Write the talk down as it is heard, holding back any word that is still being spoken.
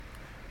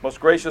Most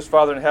gracious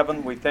Father in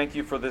heaven, we thank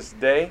you for this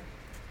day.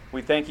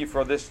 We thank you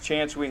for this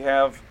chance we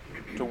have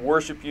to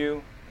worship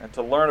you and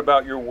to learn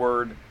about your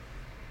word.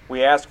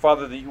 We ask,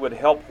 Father, that you would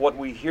help what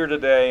we hear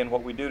today and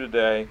what we do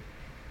today,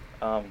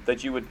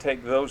 that you would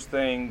take those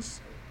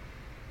things,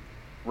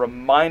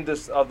 remind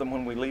us of them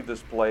when we leave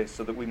this place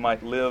so that we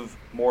might live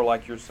more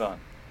like your Son.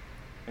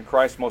 In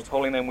Christ's most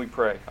holy name we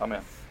pray.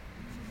 Amen.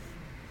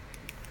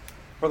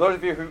 For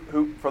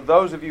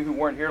those of you who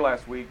weren't here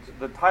last week,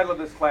 the title of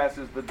this class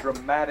is The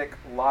Dramatic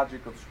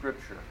Logic of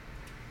Scripture.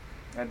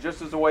 And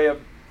just as a way of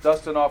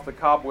dusting off the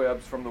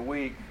cobwebs from the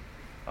week,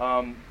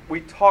 we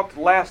talked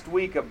last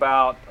week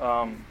about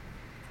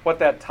what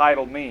that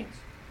title means.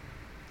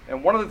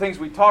 And one of the things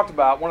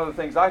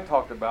I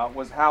talked about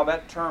was how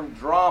that term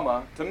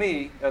drama, to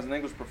me, as an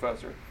English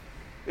professor,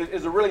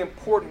 is a really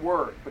important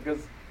word,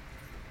 because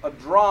a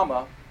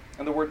drama,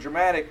 and the word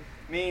dramatic,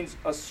 means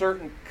a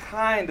certain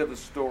kind of a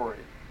story,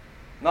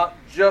 not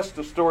just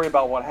a story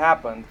about what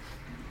happened.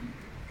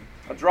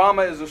 A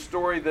drama is a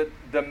story that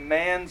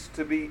demands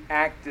to be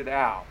acted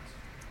out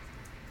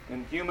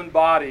in human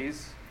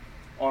bodies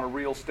on a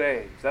real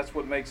stage. That's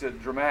what makes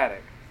it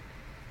dramatic.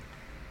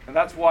 And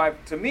that's why,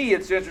 to me,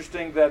 it's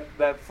interesting that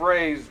that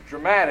phrase,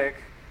 dramatic,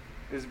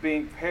 is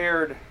being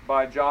paired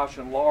by Josh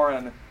and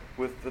Lauren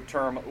with the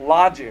term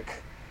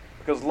logic.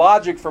 Because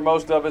logic, for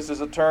most of us,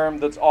 is a term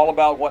that's all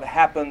about what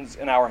happens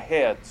in our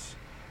heads.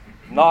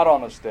 Not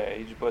on a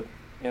stage, but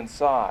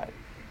inside.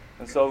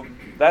 And so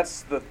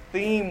that's the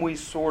theme we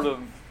sort of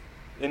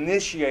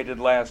initiated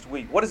last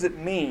week. What does it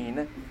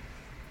mean?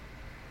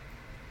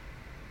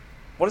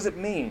 What does it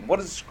mean? What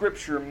does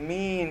Scripture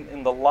mean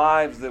in the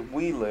lives that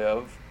we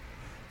live?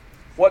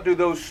 What do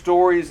those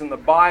stories in the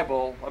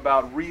Bible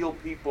about real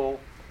people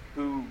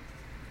who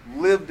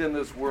lived in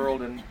this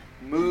world and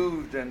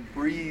moved and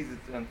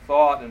breathed and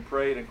thought and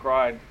prayed and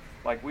cried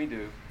like we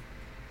do,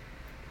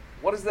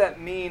 what does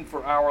that mean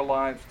for our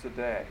lives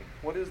today?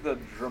 What is the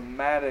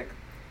dramatic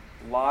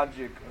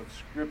logic of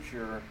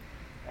Scripture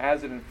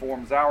as it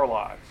informs our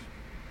lives?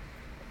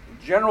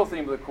 The general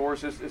theme of the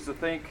course is to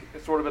think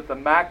sort of at the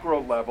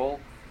macro level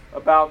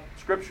about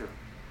Scripture.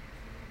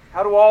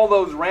 How do all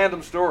those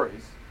random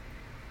stories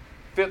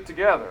fit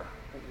together?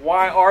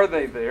 Why are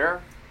they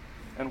there?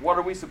 And what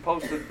are we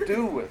supposed to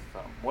do with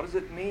them? What does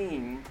it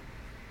mean?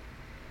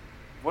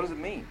 What does it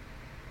mean?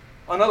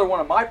 Another one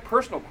of my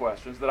personal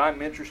questions that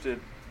I'm interested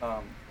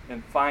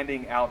in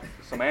finding out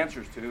some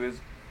answers to is,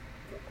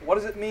 what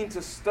does it mean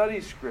to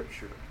study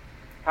Scripture?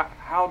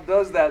 How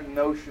does that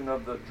notion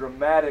of the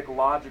dramatic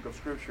logic of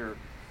Scripture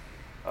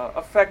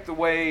affect the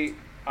way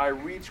I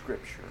read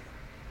Scripture?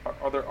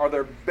 Are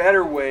there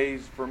better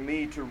ways for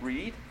me to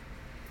read?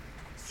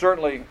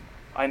 Certainly,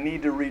 I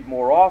need to read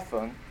more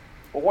often,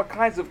 but what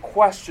kinds of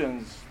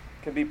questions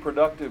can be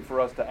productive for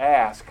us to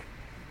ask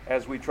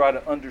as we try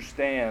to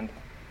understand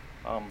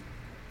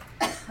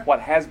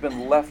what has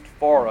been left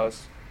for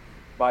us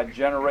by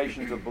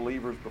generations of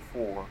believers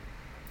before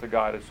to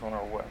guide us on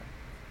our way?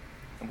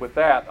 And with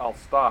that, I'll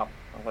stop.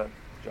 I'll let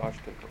Josh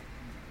take over.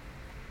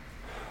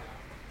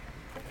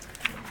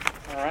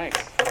 All right.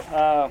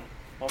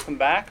 Welcome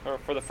back, or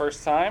for the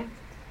first time.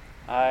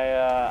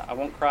 I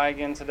won't cry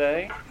again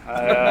today.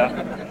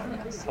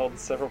 I told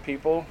several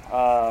people.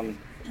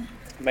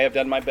 May have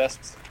done my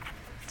best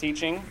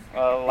teaching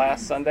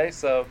last Sunday,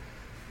 so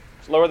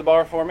just lower the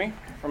bar for me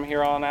from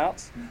here on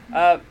out.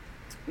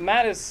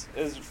 Matt is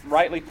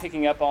rightly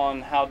picking up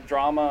on how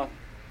drama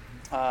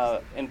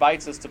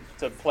invites us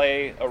to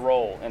play a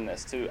role in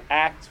this, to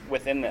act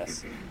within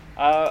this.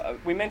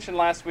 We mentioned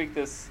last week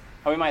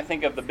how we might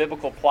think of the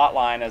biblical plot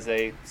line as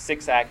a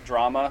 6-act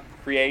drama: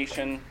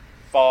 creation,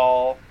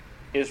 fall,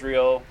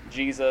 Israel,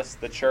 Jesus,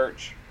 the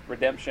church,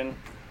 redemption,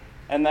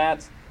 and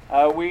that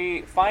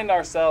we find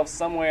ourselves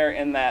somewhere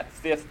in that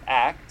 5th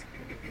act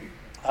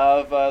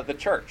of the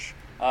church,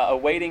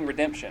 awaiting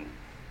redemption.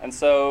 And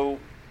so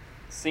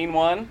scene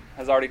 1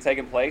 has already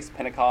taken place: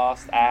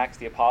 Pentecost, Acts,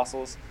 the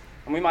apostles,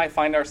 and we might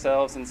find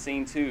ourselves in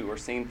scene 2 or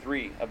scene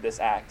 3 of this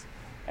act.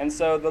 And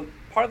so the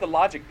part of the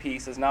logic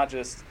piece is not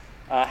just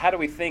how do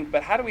we think,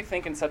 but how do we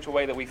think in such a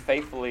way that we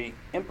faithfully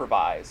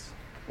improvise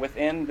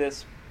within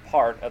this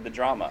part of the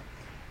drama.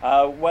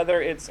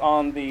 Whether it's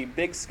on the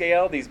big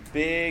scale, these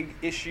big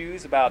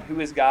issues about who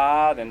is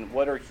God and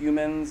what are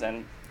humans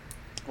and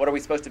what are we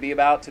supposed to be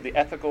about, to the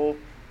ethical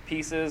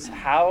pieces,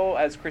 how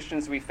as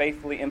Christians we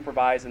faithfully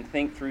improvise and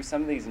think through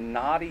some of these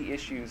knotty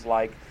issues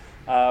like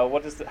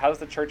how does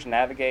the church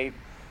navigate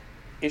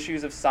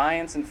issues of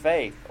science and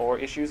faith, or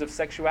issues of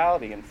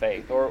sexuality and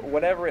faith, or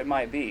whatever it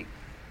might be.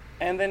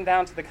 And then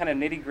down to the kind of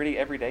nitty-gritty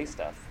everyday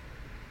stuff.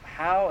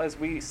 How, as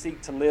we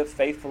seek to live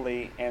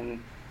faithfully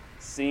in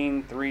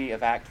scene 3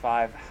 of Act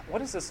 5, what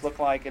does this look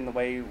like in the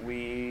way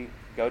we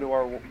go to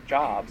our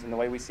jobs, in the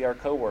way we see our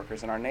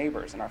coworkers and our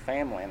neighbors and our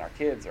family and our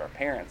kids or our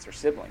parents or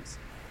siblings?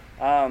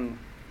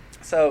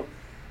 So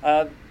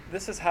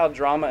this is how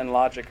drama and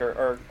logic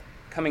are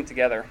coming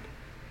together.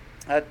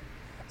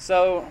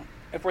 So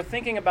if we're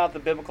thinking about the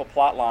biblical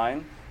plot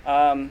line,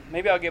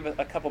 maybe I'll give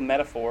a couple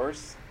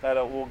metaphors that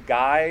will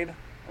guide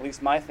at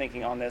least my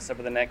thinking on this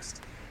over the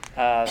next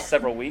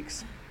several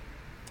weeks.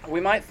 We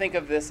might think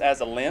of this as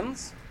a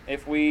lens.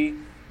 If we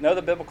know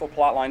the biblical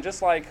plot line,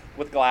 just like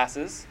with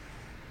glasses,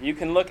 you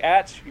can look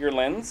at your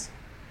lens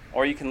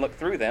or you can look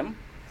through them.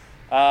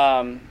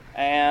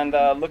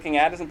 Looking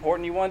at is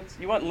important. You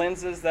want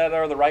lenses that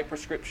are the right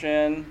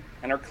prescription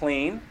and are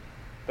clean.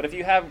 But if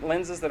you have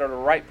lenses that are the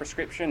right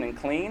prescription and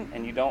clean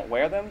and you don't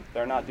wear them,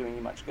 they're not doing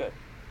you much good.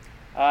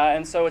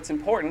 And so it's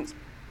important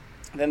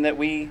then that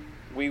we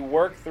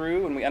work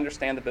through and we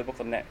understand the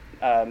biblical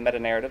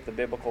meta-narrative, the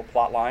biblical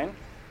plot line.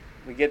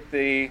 We get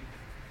the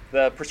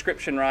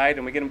prescription right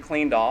and we get them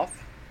cleaned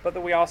off, but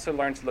that we also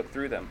learn to look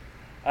through them.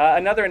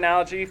 Another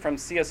analogy from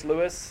C.S.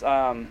 Lewis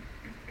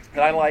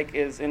that I like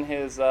is in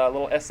his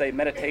little essay,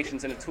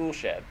 Meditations in a Tool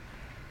Shed.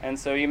 And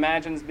so he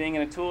imagines being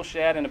in a tool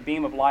shed and a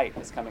beam of light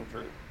is coming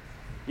through.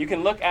 You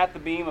can look at the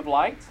beam of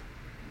light,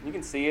 you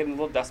can see it and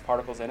little dust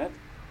particles in it,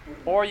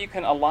 or you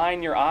can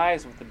align your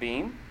eyes with the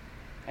beam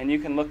and you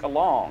can look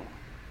along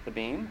the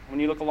beam. When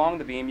you look along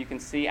the beam, you can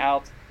see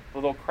out the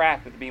little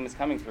crack that the beam is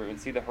coming through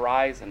and see the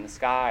horizon, the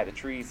sky, the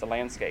trees, the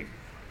landscape.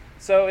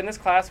 So in this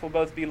class, we'll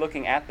both be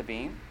looking at the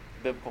beam,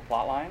 the biblical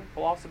plot line.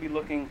 We'll also be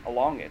looking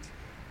along it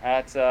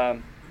at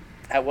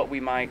what we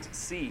might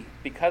see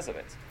because of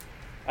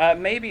it.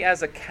 Maybe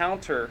as a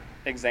counter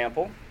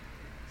example,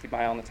 keep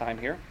my eye on the time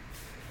here.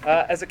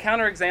 As a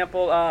counter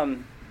example,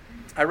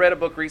 I read a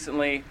book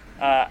recently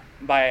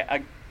by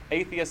an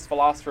atheist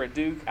philosopher at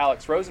Duke,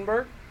 Alex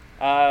Rosenberg,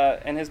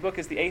 and his book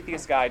is The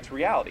Atheist Guide to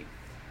Reality.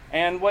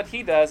 And what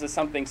he does is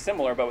something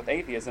similar, but with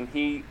atheism.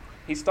 He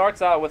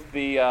starts out with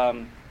the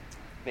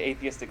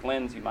atheistic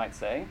lens, you might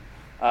say.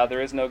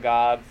 There is no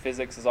God,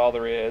 physics is all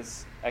there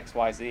is, X,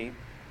 Y, Z.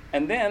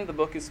 And then the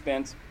book is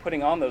spent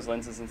putting on those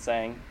lenses and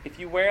saying, if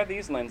you wear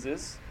these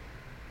lenses,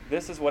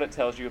 this is what it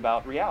tells you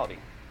about reality.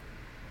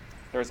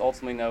 There is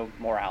ultimately no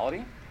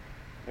morality.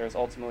 There is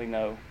ultimately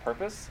no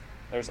purpose.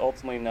 There's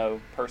ultimately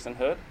no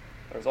personhood.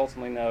 There's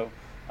ultimately no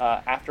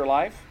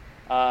afterlife.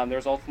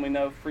 There's ultimately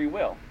no free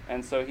will.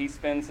 And so he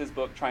spends his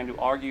book trying to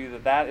argue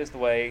that that is the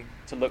way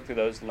to look through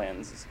those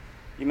lenses.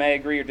 You may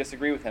agree or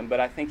disagree with him, but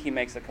I think he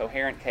makes a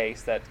coherent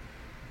case that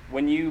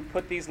when you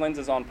put these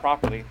lenses on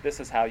properly, this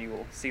is how you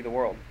will see the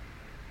world.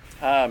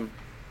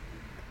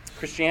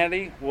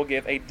 Christianity will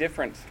give a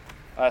different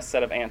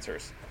set of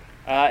answers.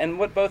 And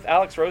what both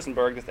Alex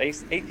Rosenberg, the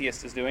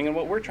atheist, is doing, and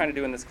what we're trying to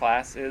do in this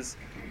class is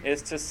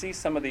to see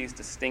some of these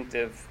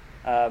distinctive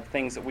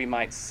things that we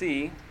might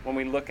see when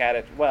we look at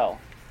it well.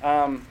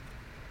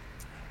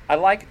 I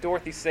like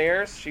Dorothy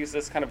Sayers. She's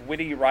this kind of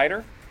witty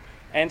writer,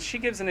 and she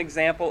gives an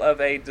example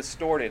of a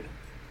distorted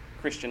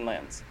Christian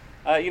lens.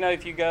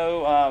 If you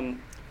go,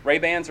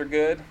 Ray-Bans are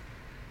good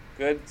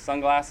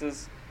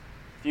sunglasses.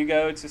 If you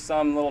go to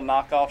some little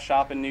knockoff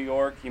shop in New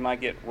York, you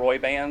might get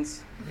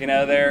Roy-Bans.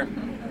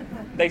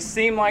 They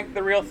seem like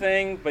the real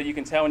thing, but you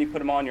can tell when you put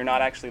them on, you're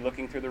not actually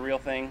looking through the real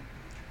thing.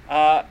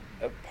 Part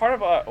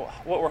of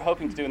what we're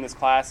hoping to do in this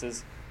class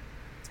is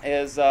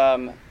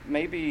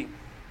maybe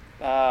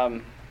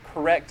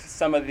correct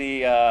some of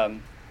the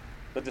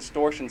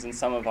distortions in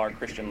some of our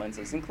Christian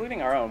lenses,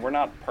 including our own. We're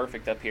not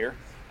perfect up here,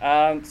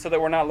 so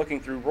that we're not looking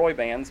through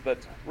Roy-Bans, but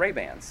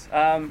Ray-Bans.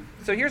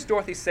 So here's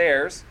Dorothy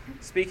Sayers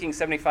speaking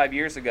 75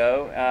 years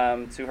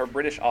ago to her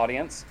British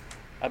audience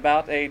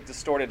about a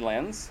distorted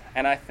lens.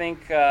 And I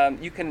think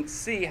you can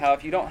see how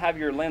if you don't have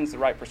your lens the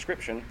right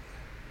prescription,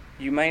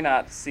 you may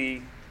not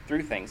see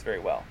through things very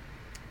well.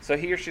 So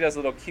here she does a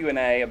little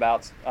Q&A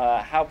about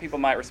how people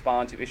might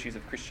respond to issues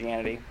of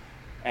Christianity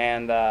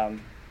and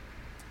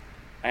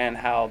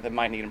how they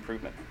might need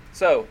improvement.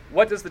 So,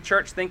 what does the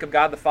church think of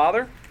God the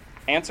Father?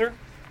 Answer: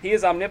 He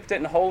is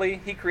omnipotent and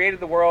holy. He created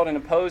the world and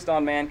imposed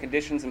on man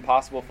conditions and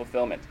possible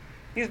fulfillment.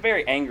 He is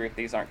very angry if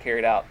these aren't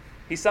carried out.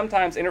 He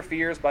sometimes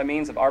interferes by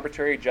means of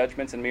arbitrary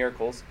judgments and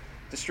miracles,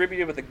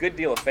 distributed with a good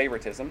deal of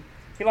favoritism.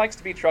 He likes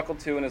to be truckled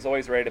to and is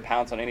always ready to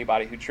pounce on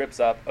anybody who trips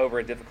up over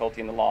a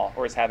difficulty in the law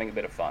or is having a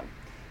bit of fun.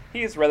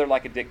 He is rather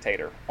like a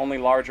dictator, only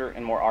larger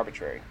and more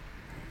arbitrary.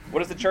 What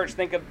does the church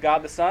think of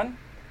God the Son?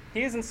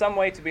 He is in some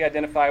way to be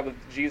identified with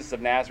Jesus of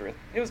Nazareth.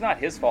 It was not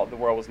his fault the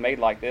world was made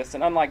like this,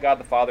 and unlike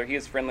God the Father, he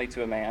is friendly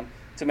to man,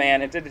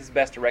 and did his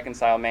best to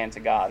reconcile man to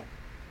God.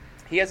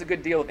 He has a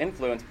good deal of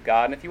influence with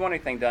God, and if you want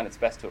anything done, it's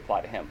best to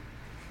apply to him.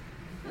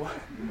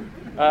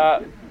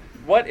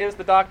 What is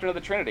the doctrine of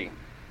the Trinity?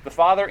 The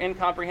Father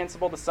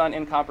incomprehensible, the Son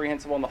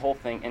incomprehensible, and the whole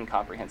thing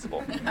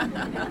incomprehensible.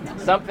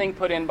 Something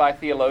put in by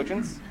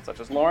theologians,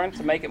 such as Lauren,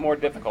 to make it more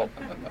difficult.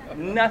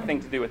 Nothing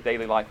to do with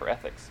daily life or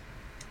ethics.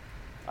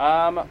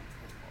 Let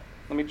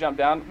me jump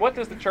down. What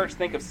does the church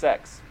think of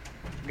sex?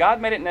 God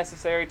made it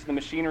necessary to the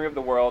machinery of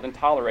the world and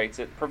tolerates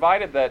it,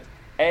 provided that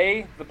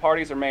A, the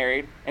parties are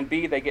married, and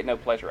B, they get no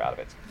pleasure out of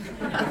it.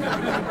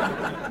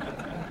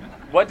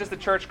 What does the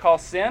church call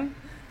sin?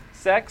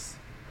 Sex,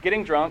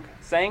 getting drunk,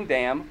 saying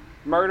damn,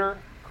 murder,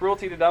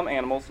 cruelty to dumb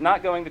animals,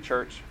 not going to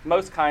church,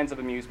 most kinds of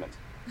amusement.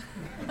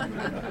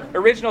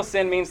 Original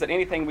sin means that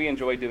anything we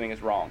enjoy doing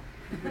is wrong.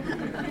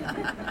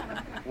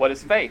 What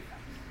is faith?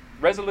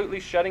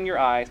 Resolutely shutting your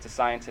eyes to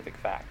scientific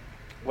fact.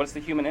 What is the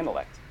human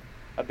intellect?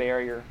 A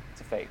barrier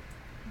to faith.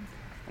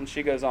 And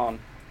she goes on,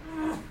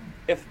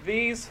 if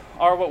these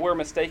are what we're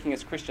mistaking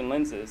as Christian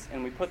lenses,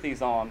 and we put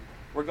these on,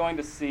 we're going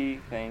to see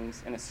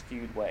things in a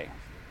skewed way.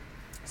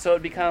 So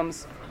it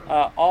becomes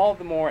all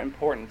the more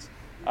important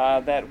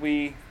that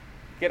we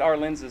get our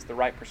lenses the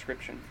right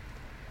prescription,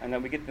 and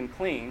that we get them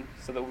clean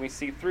so that when we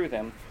see through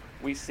them,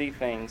 we see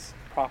things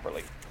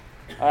properly.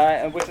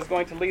 And which is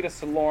going to lead us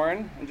to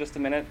Lauren in just a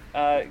minute,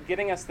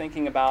 getting us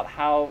thinking about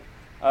how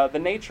the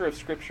nature of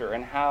Scripture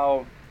and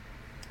how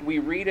we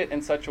read it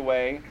in such a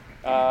way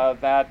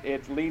that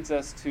it leads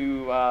us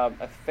to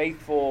a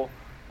faithful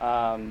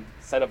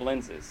set of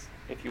lenses,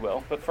 if you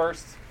will. But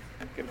first,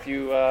 get a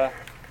few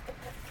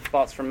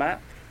thoughts from Matt.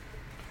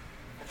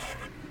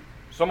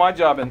 So my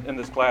job in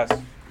this class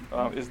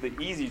is the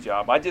easy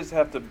job. I just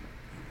have to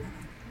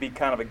be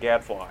kind of a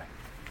gadfly,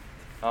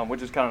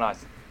 which is kind of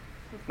nice.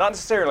 Not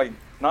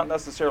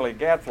necessarily a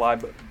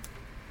gadfly,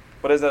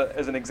 but as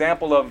an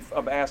example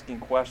of asking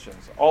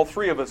questions. All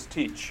three of us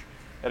teach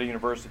at a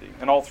university,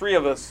 and all three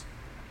of us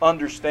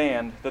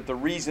understand that the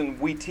reason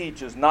we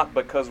teach is not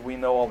because we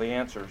know all the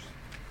answers.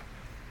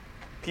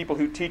 People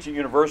who teach at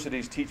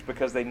universities teach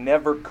because they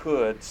never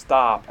could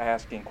stop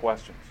asking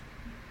questions.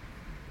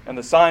 And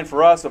the sign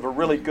for us of a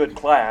really good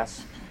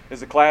class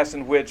is a class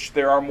in which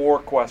there are more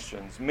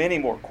questions, many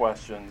more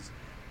questions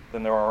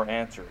than there are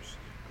answers.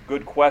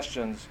 Good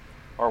questions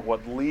are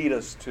what lead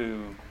us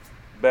to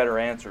better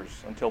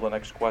answers until the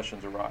next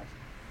questions arise.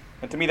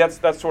 And to me, that's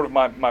sort of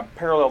my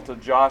parallel to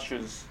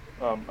Josh's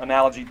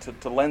analogy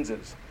to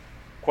lenses.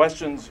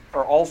 Questions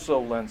are also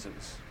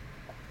lenses.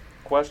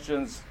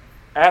 Questions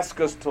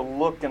ask us to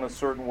look in a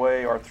certain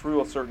way or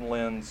through a certain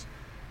lens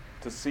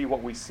to see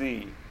what we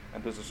see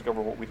and to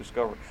discover what we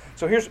discover.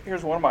 So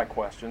here's one of my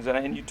questions,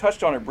 and you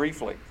touched on it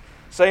briefly.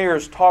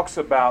 Sayers talks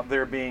about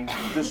there being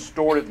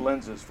distorted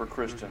lenses for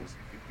Christians.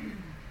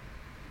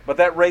 But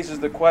that raises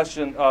the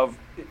question of,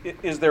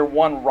 is there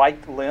one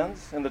right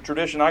lens? In the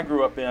tradition I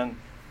grew up in,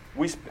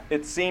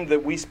 it seemed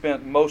that we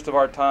spent most of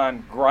our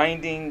time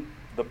grinding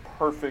the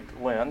perfect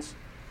lens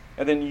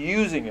and then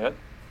using it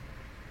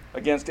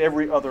against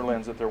every other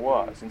lens that there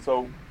was. And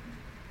so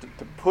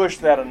to push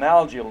that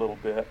analogy a little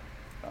bit,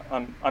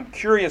 I'm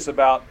curious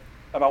about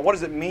what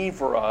does it mean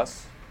for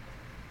us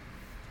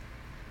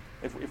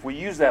if we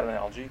use that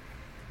analogy.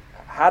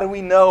 How do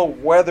we know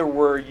whether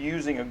we're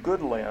using a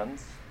good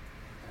lens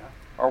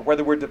or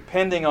whether we're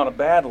depending on a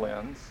bad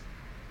lens?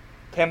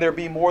 Can there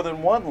be more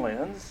than one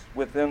lens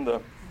within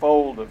the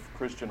fold of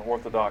Christian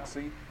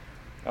orthodoxy?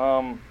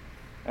 And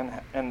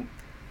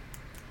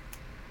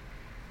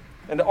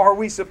are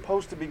we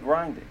supposed to be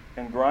grinding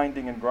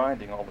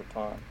all the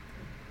time?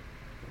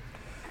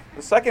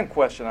 The second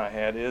question I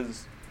had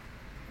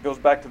goes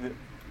back to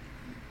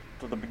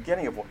the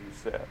beginning of what you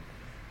said.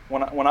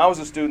 When I was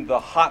a student,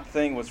 the hot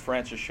thing was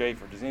Francis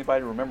Schaeffer. Does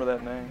anybody remember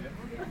that name?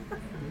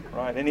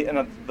 Right.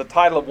 And the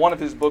title of one of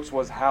his books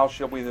was "How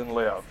Shall We Then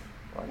Live?"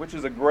 Right, which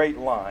is a great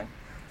line,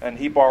 and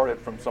he borrowed it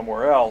from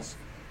somewhere else.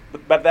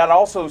 But that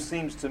also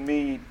seems to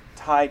me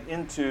tied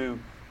into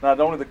not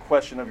only the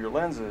question of your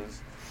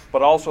lenses,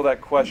 but also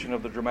that question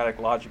of the dramatic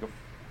logic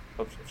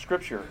of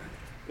Scripture.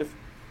 If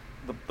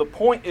the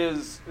point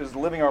is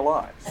living our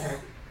lives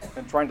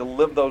and trying to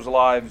live those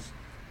lives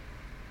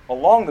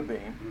along the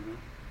beam,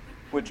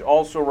 which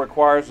also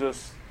requires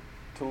us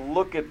to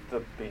look at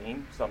the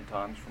beam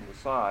sometimes from the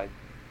side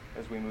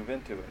as we move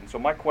into it. And so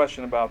my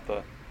question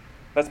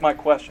that's my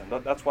question.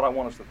 That's what I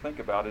want us to think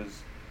about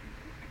is,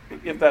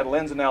 if that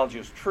lens analogy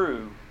is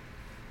true,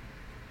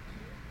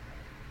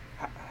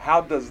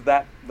 how does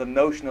the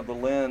notion of the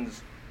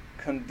lens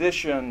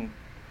condition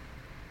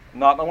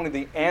not only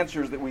the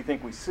answers that we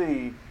think we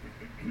see,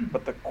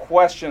 but the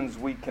questions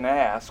we can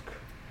ask,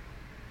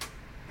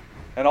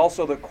 and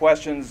also the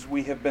questions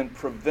we have been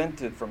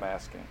prevented from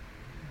asking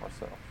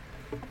ourselves.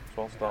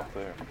 So I'll stop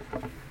there.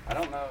 I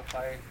don't know if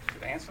I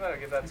should answer that or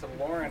give that to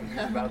Lauren,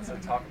 who's about to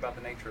talk about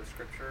the nature of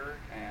Scripture.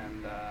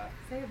 And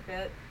say a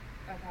bit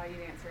of how you'd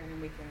answer, and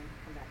then we can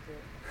come back to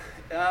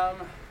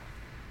it.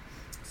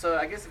 So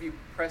I guess if you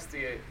press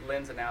the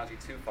lens analogy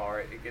too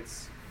far, it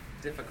gets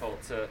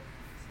difficult to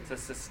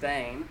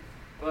sustain.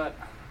 But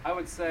I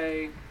would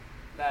say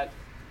that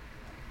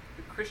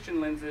the Christian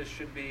lenses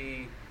should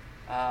be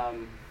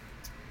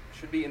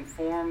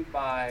informed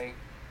by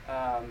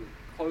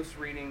close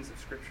readings of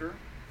Scripture,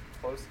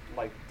 close,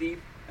 like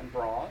deep and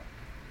broad,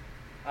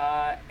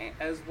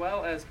 as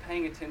well as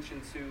paying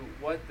attention to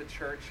what the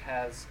church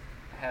has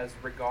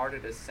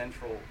regarded as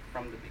central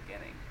from the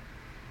beginning.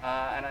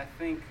 And I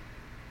think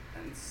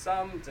in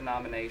some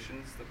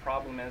denominations, the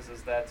problem is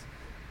that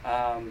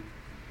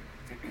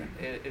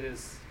it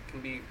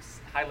can be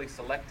highly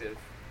selective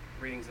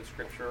readings of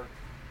Scripture,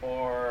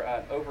 or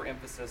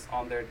overemphasis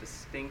on their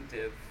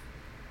distinctive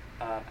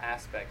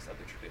aspects of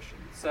the tradition.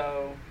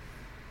 So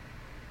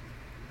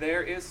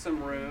there is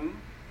some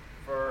room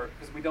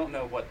because we don't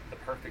know what the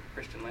perfect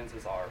Christian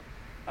lenses are,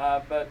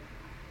 but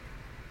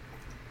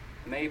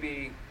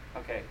maybe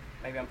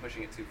I'm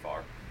pushing it too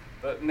far.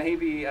 But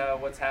maybe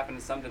what's happened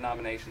in some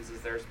denominations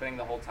is they're spending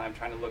the whole time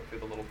trying to look through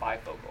the little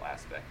bifocal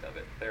aspect of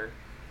it, their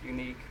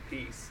unique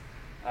piece,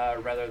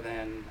 rather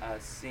than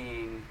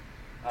seeing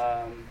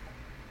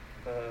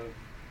the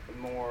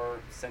more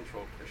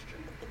central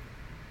Christian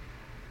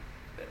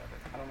bit of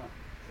it. I don't know.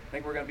 I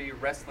think we're going to be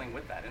wrestling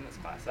with that in this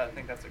class. I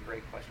think that's a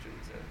great question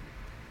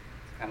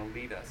to kind of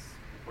lead us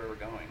where we're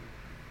going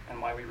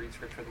and why we read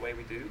Scripture the way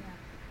we do.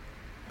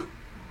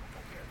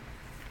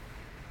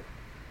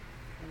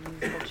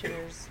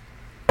 Cheers.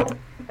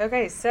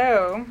 Okay,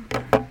 so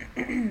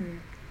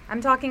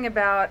I'm talking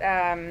about,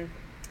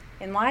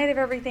 in light of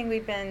everything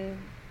we've been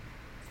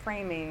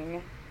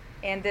framing,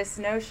 and this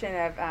notion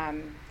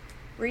of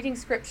reading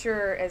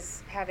Scripture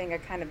as having a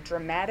kind of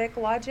dramatic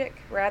logic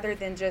rather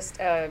than just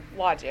a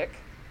logic,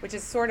 which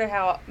is sort of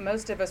how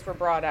most of us were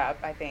brought up,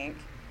 I think,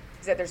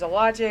 is that there's a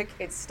logic,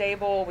 it's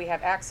stable, we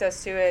have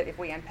access to it. If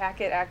we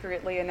unpack it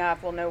accurately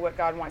enough, we'll know what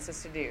God wants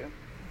us to do.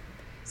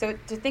 So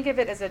to think of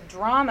it as a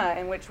drama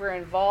in which we're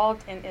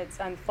involved in its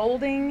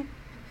unfolding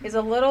is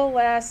a little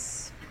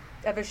less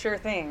of a sure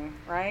thing,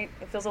 right?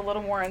 It feels a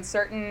little more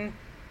uncertain.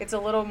 It's a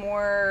little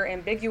more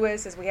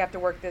ambiguous as we have to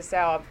work this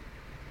out.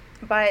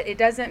 But it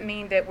doesn't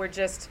mean that we're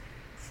just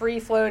free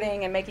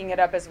floating and making it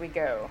up as we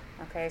go.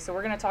 Okay, so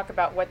we're going to talk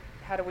about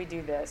how do we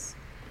do this.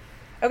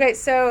 Okay,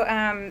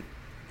 so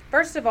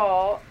first of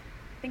all,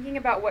 thinking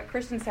about what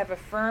Christians have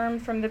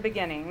affirmed from the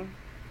beginning,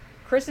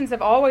 Christians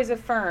have always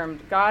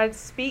affirmed God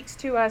speaks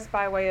to us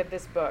by way of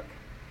this book.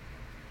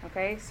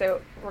 Okay,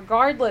 so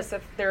regardless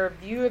of their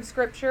view of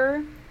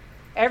Scripture,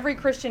 every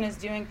Christian is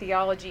doing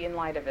theology in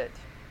light of it.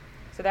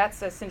 So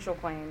that's a central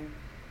claim.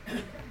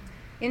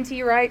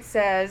 N.T. Wright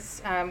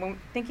says, when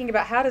thinking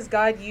about how does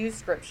God use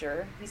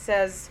Scripture, he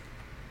says,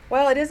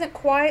 well, it isn't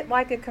quite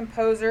like a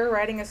composer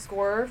writing a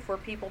score for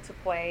people to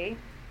play,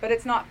 but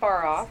it's not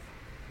far off.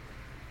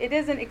 It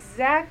isn't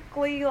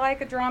exactly like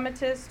a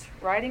dramatist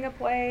writing a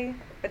play,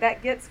 but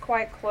that gets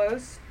quite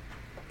close.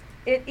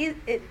 It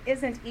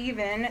isn't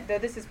even, though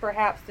this is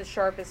perhaps the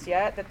sharpest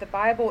yet, that the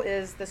Bible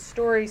is the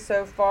story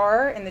so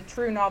far and the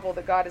true novel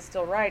that God is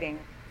still writing.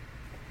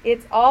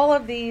 It's all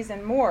of these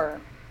and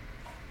more.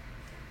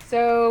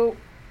 So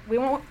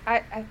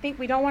I think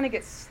we don't want to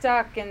get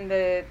stuck in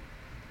the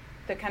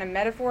kind of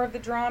metaphor of the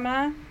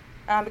drama,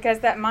 because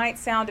that might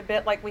sound a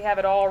bit like we have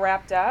it all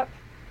wrapped up.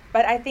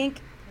 But I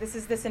think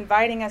this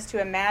inviting us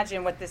to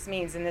imagine what this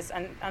means in this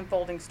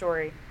unfolding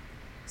story.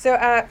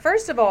 So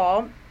first of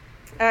all,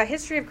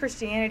 history of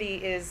Christianity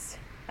is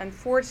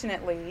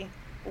unfortunately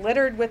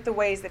littered with the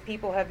ways that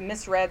people have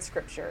misread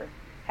Scripture,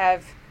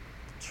 have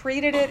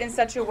treated it in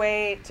such a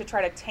way to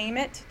try to tame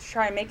it, to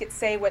try and make it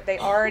say what they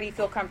already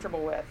feel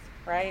comfortable with,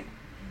 right?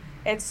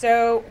 And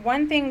so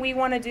one thing we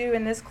want to do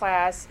in this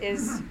class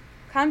is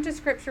come to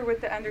Scripture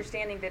with the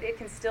understanding that it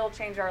can still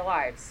change our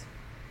lives.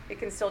 It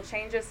can still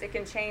change us. It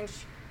can change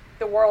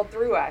the world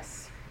through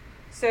us.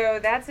 So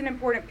that's an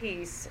important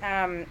piece.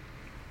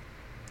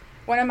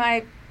 One of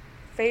my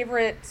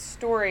favorite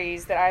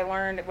stories that I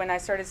learned when I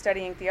started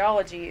studying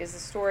theology is a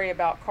story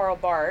about Karl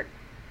Barth,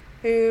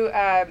 who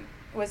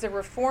was a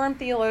Reformed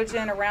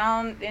theologian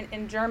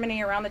in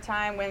Germany around the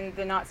time when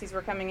the Nazis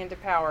were coming into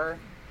power.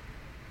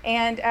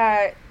 And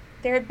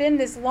there had been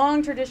this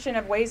long tradition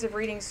of ways of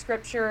reading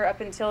Scripture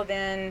up until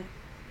then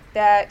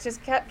that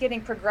just kept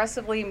getting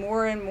progressively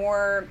more and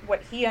more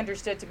what he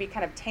understood to be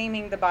kind of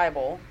taming the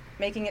Bible,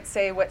 making it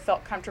say what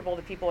felt comfortable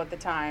to people at the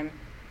time,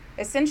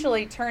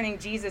 essentially turning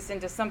Jesus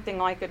into something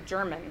like a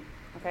German.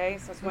 Okay,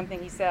 so that's one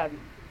thing he said.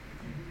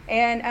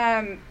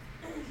 And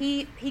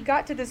he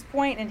got to this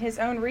point in his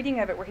own reading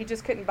of it where he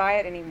just couldn't buy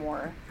it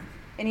anymore.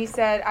 And he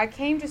said, I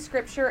came to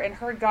Scripture and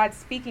heard God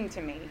speaking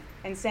to me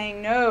and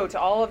saying no to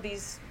all of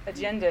these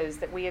agendas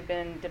that we have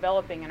been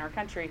developing in our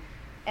country.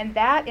 And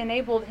that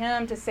enabled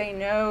him to say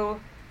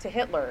no to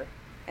Hitler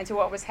and to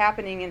what was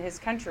happening in his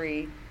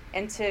country,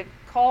 and to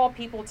call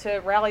people to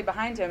rally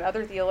behind him,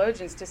 other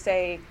theologians, to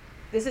say,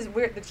 this is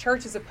weird, the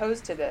church is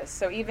opposed to this.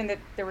 So even that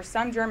there were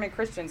some German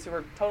Christians who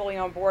were totally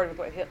on board with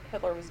what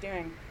Hitler was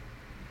doing.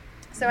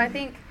 So I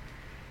think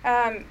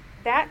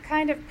that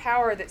kind of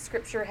power that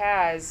Scripture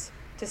has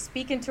to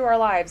speak into our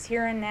lives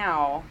here and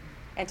now,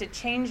 and to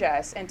change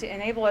us, and to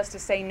enable us to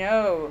say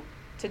no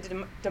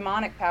to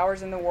demonic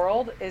powers in the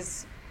world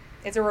is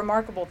a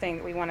remarkable thing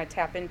that we want to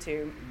tap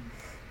into.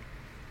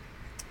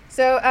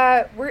 So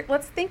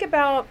let's think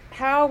about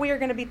how we are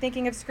going to be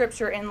thinking of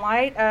Scripture in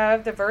light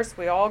of the verse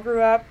we all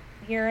grew up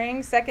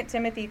hearing, 2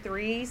 Timothy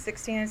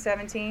 3:16 and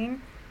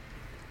 17.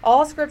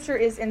 All Scripture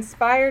is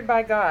inspired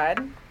by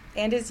God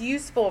and is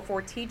useful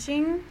for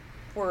teaching,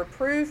 for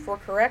reproof, for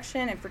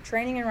correction, and for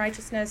training in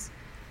righteousness,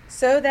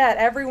 so that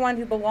everyone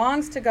who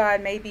belongs to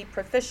God may be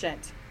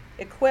proficient,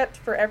 equipped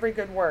for every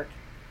good work.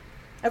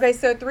 Okay,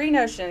 so 3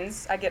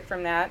 notions I get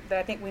from that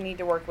I think we need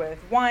to work with.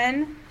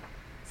 1,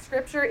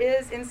 Scripture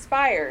is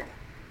inspired.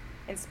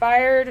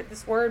 Inspired,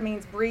 this word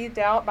means breathed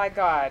out by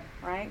God,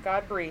 right?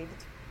 God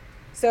breathed.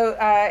 So,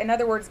 in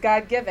other words,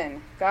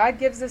 God-given. God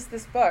gives us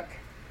this book.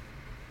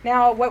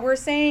 Now, what we're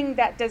saying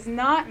that does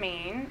not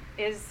mean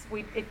is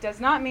it does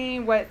not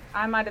mean what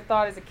I might have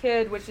thought as a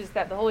kid, which is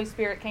that the Holy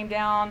Spirit came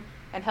down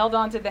and held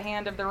on to the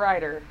hand of the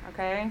writer,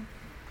 okay?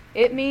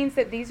 It means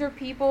that these are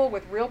people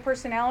with real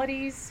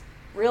personalities,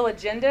 real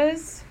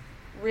agendas,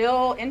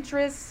 real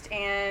interests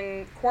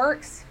and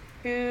quirks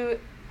who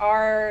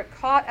are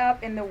caught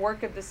up in the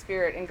work of the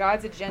Spirit and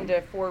God's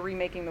agenda for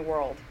remaking the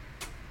world.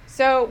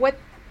 So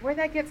where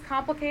that gets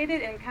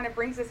complicated and kind of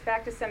brings us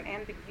back to some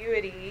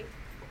ambiguity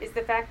is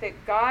the fact that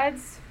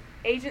God's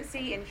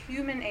agency and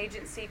human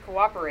agency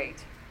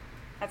cooperate.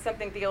 That's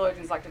something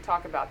theologians like to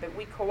talk about, that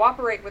we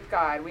cooperate with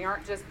God. We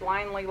aren't just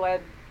blindly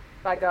led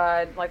by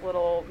God like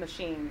little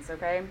machines,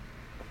 okay?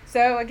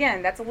 So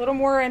again, that's a little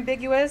more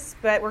ambiguous,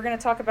 but we're going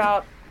to talk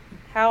about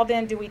how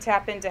then do we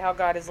tap into how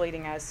God is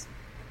leading us.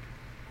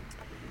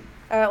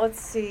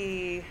 Let's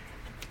see.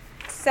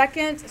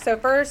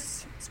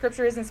 First,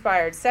 Scripture is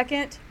inspired.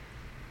 Second,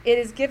 it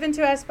is given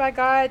to us by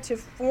God to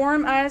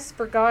form us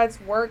for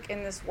God's work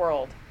in this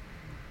world.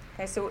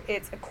 Okay, so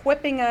it's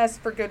equipping us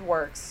for good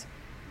works.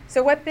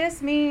 So what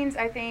this means,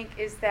 I think,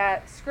 is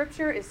that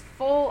Scripture is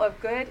full of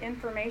good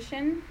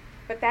information,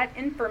 but that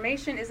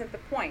information isn't the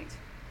point.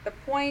 The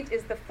point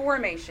is the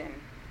formation.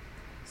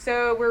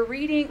 So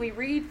we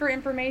read for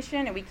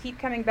information, and we keep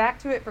coming back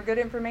to it for good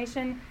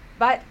information,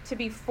 but to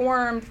be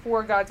formed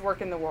for God's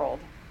work in the world.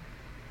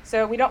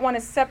 So we don't want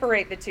to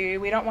separate the two.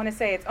 We don't want to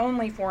say it's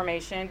only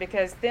formation,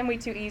 because then we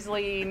too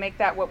easily make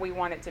that what we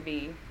want it to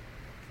be.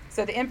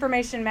 So the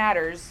information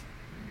matters,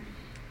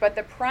 but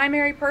the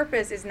primary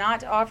purpose is not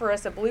to offer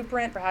us a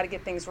blueprint for how to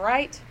get things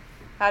right,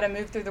 how to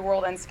move through the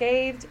world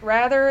unscathed.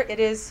 Rather, it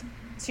is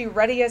to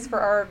ready us for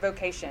our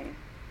vocation,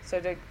 so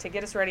to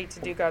get us ready to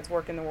do God's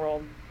work in the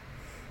world.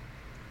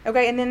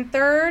 Okay, and then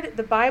third,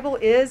 the Bible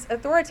is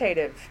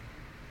authoritative.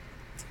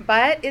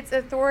 But its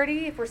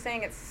authority, if we're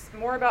saying it's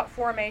more about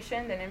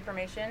formation than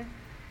information,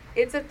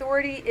 its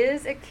authority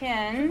is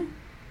akin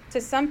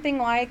to something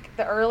like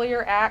the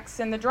earlier acts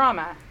in the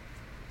drama.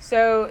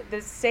 So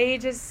the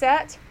stage is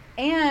set,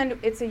 and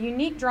it's a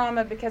unique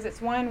drama because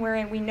it's one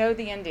wherein we know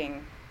the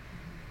ending.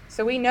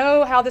 So we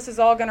know how this is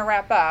all going to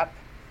wrap up,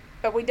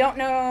 but we don't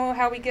know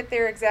how we get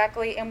there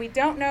exactly, and we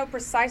don't know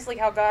precisely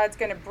how God's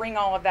going to bring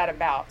all of that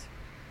about.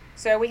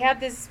 So we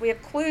have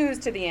clues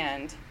to the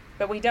end,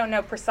 but we don't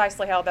know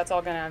precisely how that's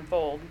all going to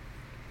unfold.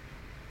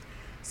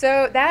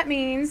 So that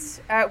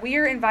means we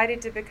are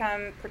invited to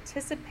become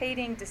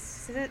participating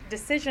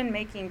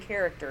decision-making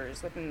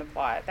characters within the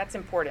plot. That's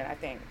important, I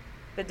think,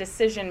 the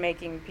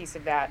decision-making piece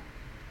of that,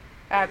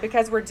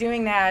 because we're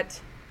doing that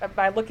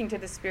by looking to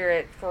the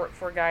Spirit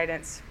for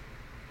guidance.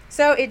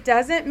 So it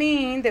doesn't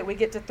mean that we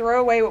get to throw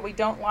away what we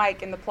don't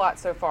like in the plot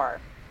so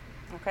far,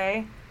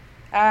 okay?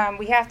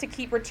 We have to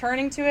keep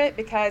returning to it,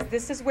 because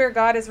this is where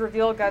God has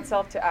revealed God's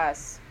self to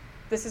us.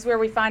 This is where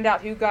we find out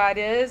who God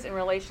is in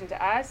relation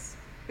to us,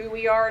 who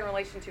we are in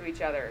relation to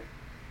each other.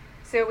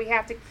 So we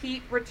have to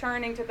keep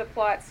returning to the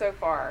plot so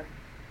far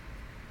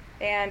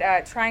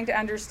and trying to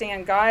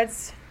understand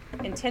God's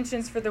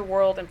intentions for the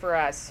world and for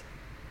us.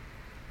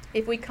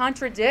 If we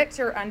contradict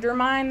or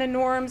undermine the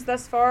norms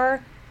thus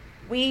far,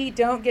 we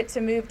don't get to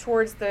move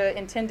towards the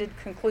intended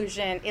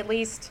conclusion, at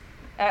least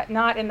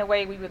not in the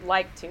way we would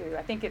like to.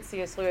 I think it's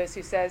C.S. Lewis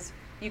who says,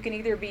 you can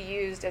either be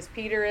used as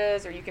Peter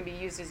is, or you can be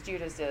used as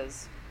Judas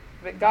is.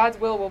 But God's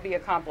will be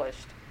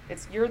accomplished.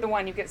 You're the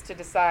one who gets to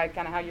decide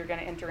kind of how you're going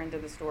to enter into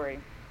the story.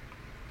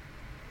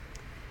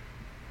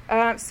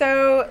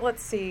 So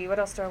let's see. What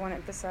else do I want to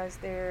emphasize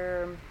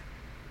there?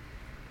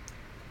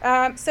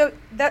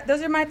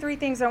 Those are my three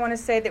things I want to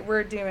say that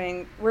we're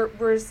doing.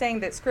 We're saying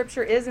that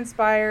Scripture is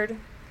inspired,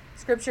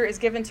 Scripture is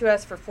given to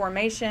us for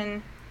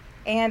formation,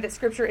 and that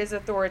Scripture is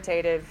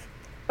authoritative.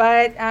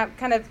 But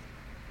kind of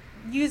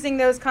using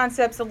those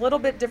concepts a little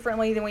bit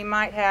differently than we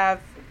might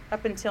have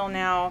up until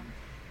now.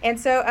 And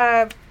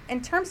so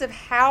in terms of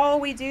how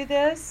we do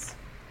this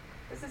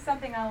is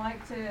something I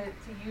like to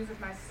use with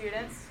my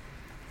students.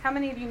 How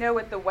many of you know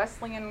what the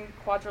Wesleyan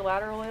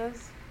quadrilateral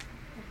is?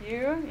 A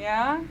few?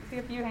 Yeah? See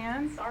a few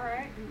hands? All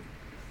right.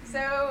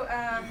 So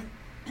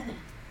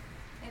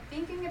in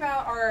thinking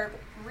about our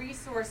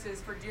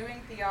resources for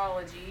doing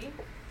theology,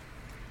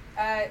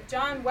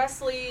 John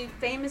Wesley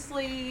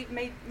famously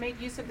made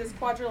use of this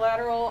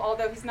quadrilateral,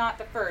 although he's not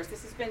the first.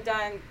 This has been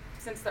done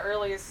since the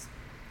earliest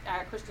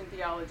Christian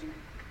theology.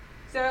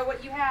 So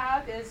what you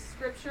have is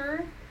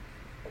Scripture.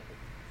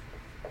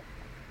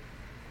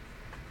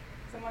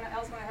 Someone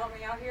else want to help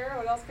me out here?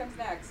 What else comes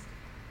next?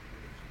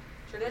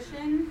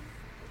 Tradition.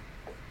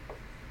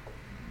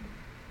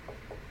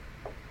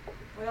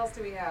 What else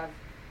do we have?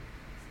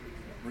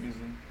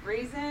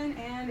 Reason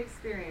and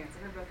experience.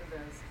 I heard both of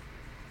those.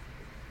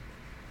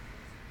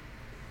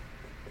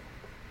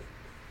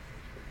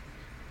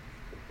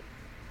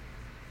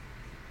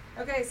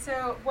 Okay,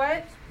 so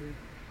what,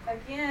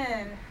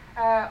 again,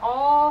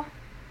 all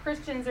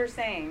Christians are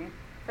saying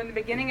from the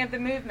beginning of the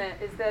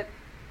movement is that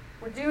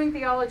we're doing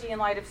theology in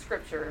light of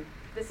Scripture.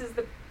 This is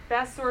the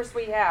best source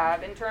we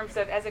have in terms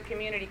of, as a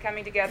community,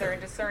 coming together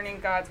and discerning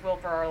God's will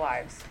for our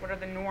lives. What are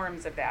the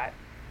norms of that?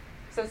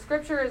 So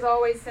Scripture is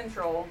always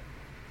central,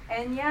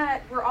 and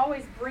yet we're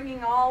always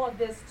bringing all of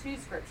this to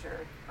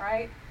Scripture,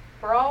 right?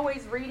 We're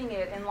always reading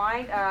it in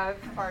light of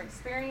our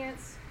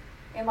experience,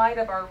 in light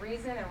of our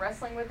reason and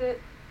wrestling with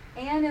it,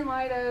 and in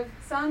light of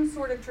some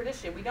sort of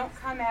tradition. We don't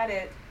come at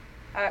it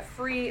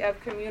free of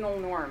communal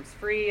norms,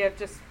 free of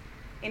just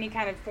any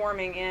kind of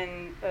forming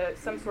in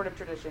some sort of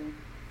tradition.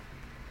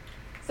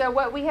 So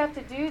what we have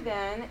to do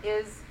then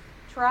is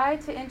try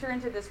to enter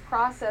into this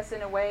process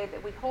in a way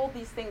that we hold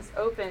these things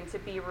open to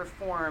be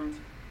reformed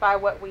by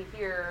what we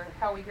hear,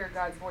 how we hear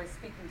God's voice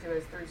speaking to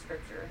us through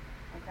Scripture.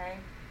 Okay?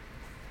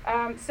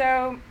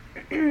 So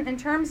in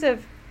terms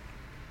of,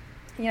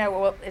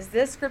 well, is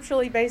this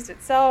scripturally based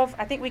itself?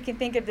 I think we can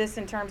think of this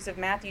in terms of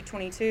Matthew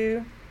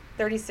 22,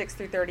 36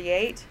 through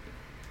 38.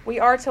 We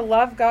are to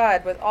love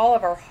God with all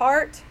of our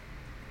heart,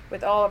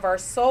 with all of our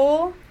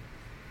soul,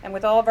 and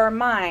with all of our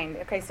mind.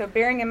 Okay, so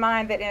bearing in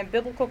mind that in a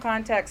biblical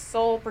context,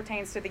 soul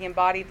pertains to the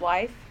embodied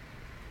life.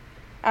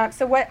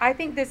 So what I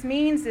think this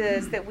means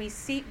is that we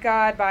seek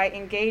God by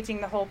engaging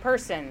the whole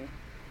person.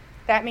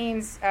 That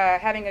means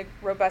having a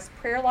robust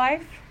prayer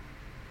life.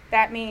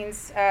 That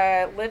means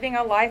living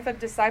a life of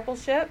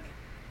discipleship,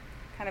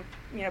 kind of,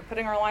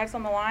 putting our lives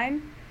on the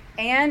line,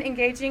 and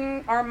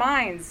engaging our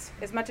minds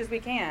as much as we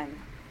can.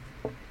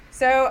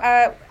 So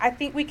I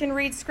think we can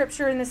read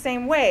Scripture in the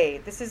same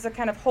way. This is a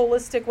kind of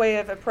holistic way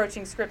of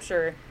approaching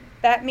Scripture.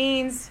 That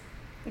means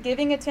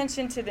giving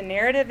attention to the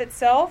narrative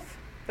itself,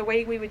 the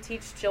way we would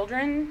teach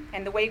children,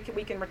 and the way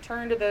we can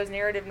return to those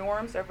narrative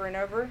norms over and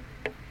over.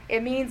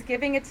 It means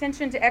giving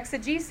attention to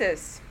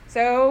exegesis.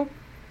 So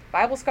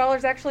Bible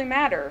scholars actually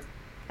matter.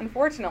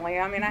 Unfortunately,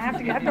 I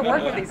have to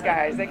work with these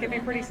guys. They can be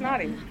pretty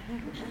snotty.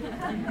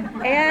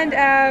 And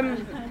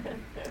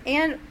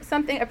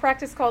a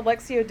practice called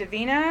Lectio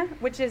Divina,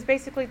 which is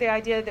basically the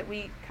idea that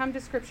we come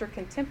to Scripture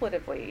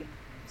contemplatively.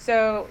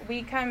 So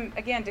we come,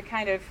 again, to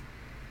kind of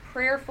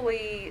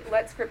prayerfully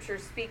let Scripture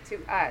speak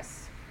to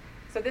us.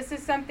 So this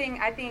is something,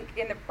 I think,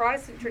 in the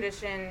Protestant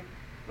tradition,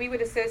 we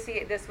would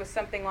associate this with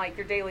something like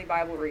your daily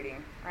Bible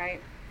reading,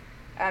 right?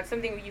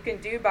 Something you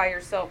can do by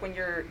yourself when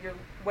you're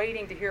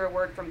waiting to hear a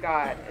word from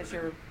God as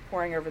you're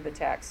poring over the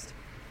text.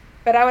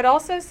 But I would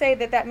also say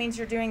that means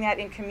you're doing that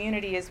in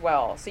community as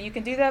well. So you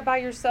can do that by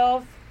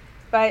yourself,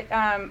 but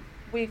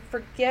we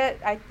forget,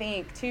 I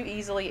think, too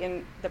easily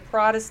in the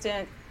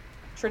Protestant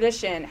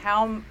tradition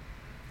how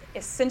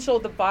essential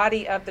the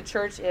body of the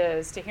church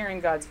is to hearing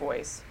God's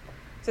voice.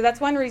 So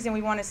that's one reason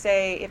we want to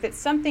say, if it's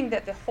something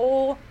that the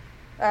whole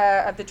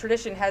of the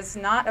tradition has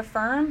not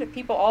affirmed,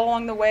 people all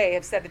along the way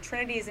have said the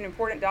Trinity is an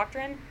important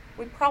doctrine,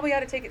 we probably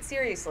ought to take it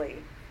seriously,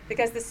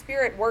 because the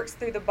Spirit works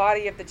through the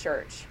body of the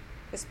church.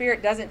 The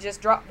Spirit doesn't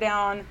just drop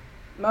down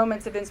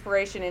moments of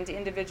inspiration into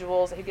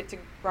individuals who get to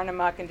run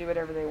amok and do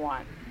whatever they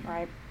want,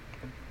 right?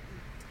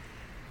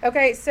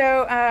 Okay,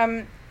 so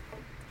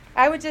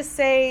I would just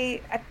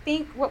say, I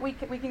think what we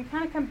can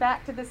kind of come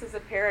back to this as a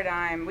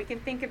paradigm. We can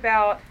think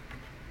about,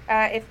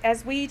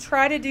 as we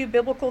try to do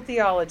biblical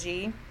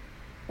theology,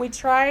 we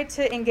try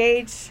to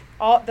engage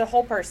the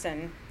whole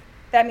person.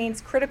 That means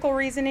critical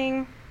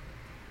reasoning,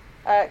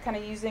 kind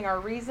of using our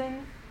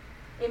reason.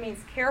 It means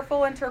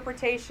careful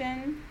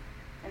interpretation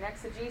and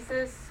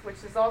exegesis,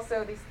 which is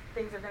also, these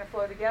things are going to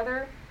flow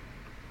together.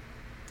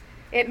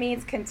 It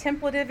means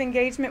contemplative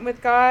engagement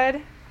with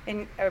God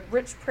in a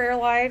rich prayer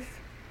life.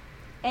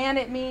 And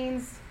it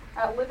means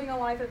living a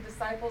life of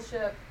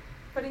discipleship,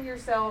 putting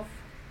yourself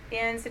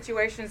in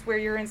situations where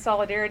you're in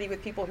solidarity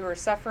with people who are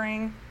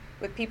suffering,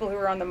 with people who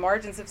are on the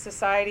margins of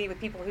society,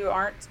 with people who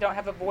don't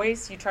have a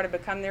voice. You try to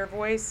become their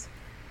voice.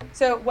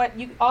 So what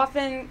you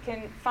often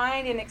can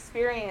find and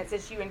experience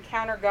is you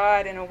encounter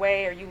God in a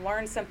way, or you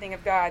learn something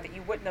of God that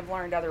you wouldn't have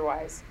learned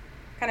otherwise.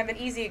 Kind of an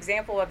easy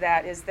example of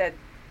that is that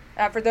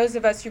for those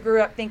of us who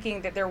grew up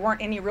thinking that there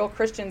weren't any real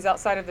Christians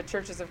outside of the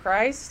churches of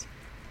Christ,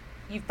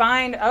 you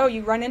find,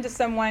 you run into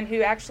someone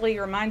who actually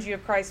reminds you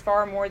of Christ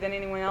far more than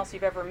anyone else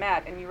you've ever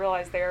met, and you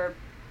realize they're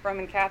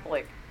Roman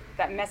Catholic.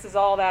 That messes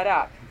all that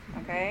up,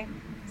 okay?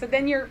 So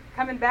then you're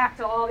coming back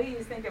to all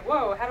these thinking,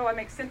 whoa, how do I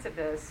make sense of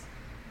this?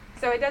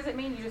 So it doesn't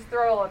mean you just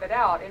throw all of it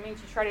out. It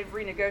means you try to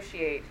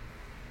renegotiate.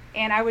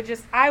 And I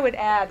would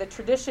add the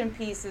tradition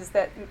piece is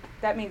that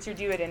means you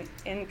do it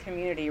in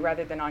community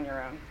rather than on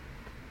your own,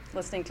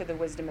 listening to the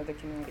wisdom of the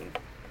community.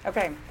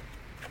 Okay.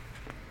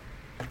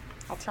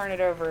 I'll turn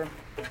it over.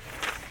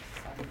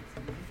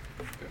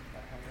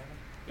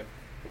 Yep.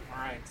 All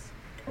right.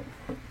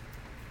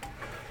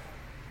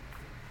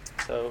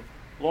 So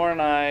Laura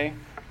and I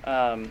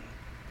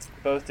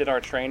both did our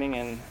training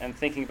and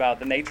thinking about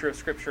the nature of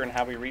Scripture and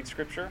how we read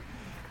Scripture.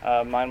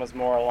 Mine was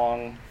more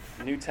along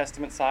New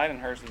Testament side, and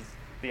hers was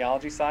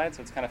theology side,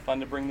 so it's kind of fun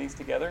to bring these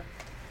together.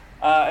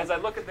 As I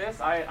look at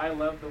this, I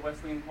love the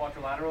Wesleyan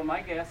Quadrilateral.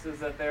 My guess is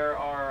that there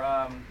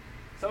are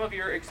some of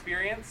your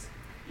experience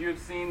you have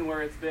seen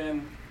where it's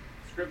been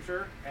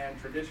Scripture and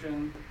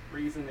tradition,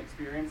 reason,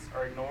 experience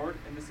are ignored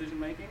in decision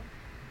making.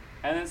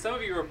 And then some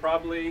of you are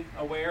probably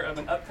aware of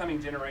an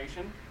upcoming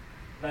generation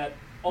that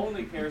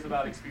only cares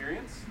about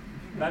experience.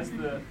 That's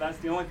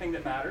the only thing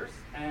that matters.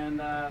 And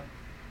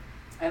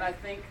And I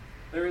think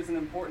there is an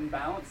important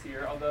balance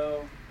here,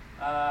 although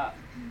I'm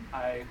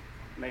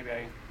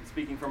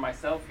speaking for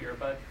myself here,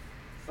 but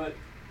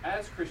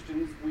as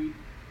Christians, we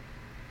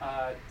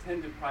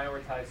tend to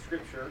prioritize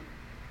Scripture,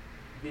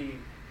 the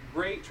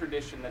great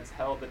tradition that's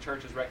held, the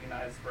church has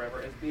recognized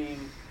forever, as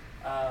being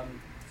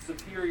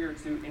superior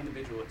to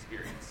individual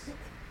experience.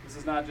 This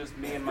is not just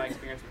me and my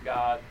experience with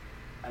God,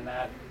 and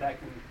that can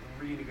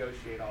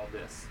renegotiate all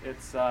this.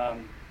 It's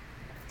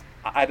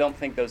I don't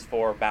think those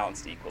four are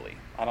balanced equally.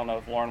 I don't know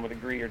if Lauren would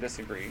agree or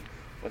disagree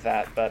with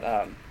that,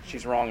 but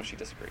she's wrong if she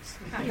disagrees.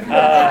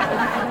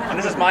 And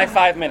this is my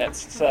 5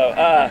 minutes, so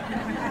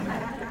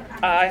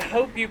I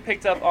hope you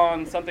picked up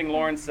on something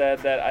Lauren said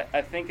that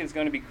I think is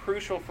going to be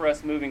crucial for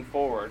us moving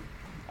forward.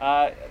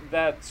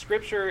 That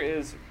Scripture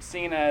is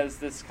seen as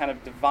this kind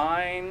of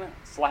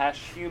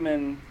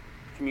divine/human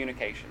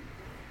communication.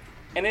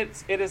 And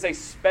it is a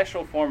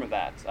special form of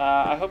that.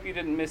 I hope you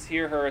didn't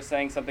mishear her as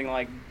saying something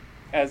like,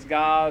 as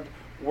God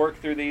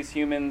worked through these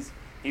humans,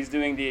 He's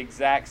doing the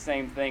exact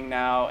same thing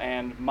now,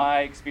 and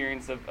my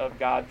experience of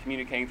God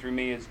communicating through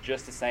me is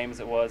just the same as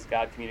it was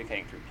God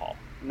communicating through Paul.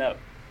 No.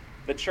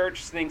 The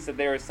church thinks that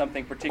there is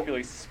something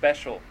particularly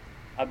special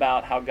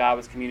about how God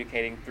was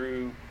communicating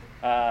through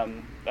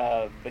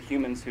the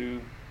humans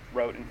who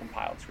wrote and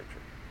compiled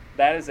Scripture.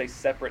 That is a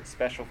separate,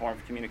 special form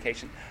of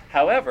communication.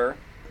 However,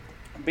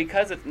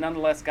 because it's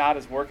nonetheless God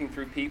is working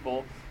through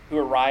people who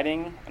are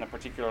writing in a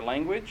particular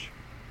language,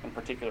 in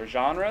particular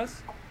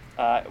genres,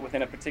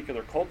 within a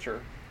particular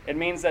culture, it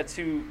means that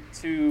to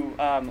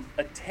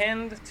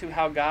attend to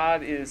how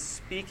God is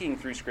speaking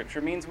through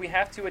Scripture means we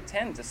have to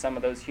attend to some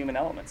of those human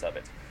elements of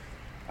it.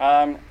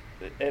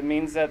 It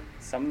means that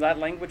some of that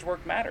language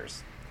work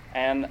matters,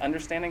 and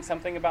understanding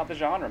something about the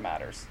genre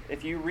matters.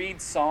 If you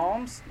read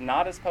Psalms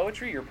not as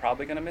poetry, you're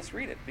probably going to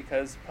misread it,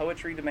 because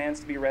poetry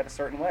demands to be read a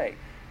certain way.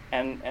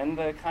 And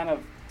the kind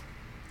of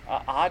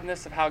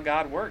oddness of how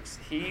God works,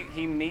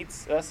 He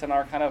meets us in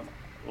our kind of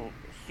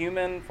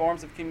human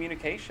forms of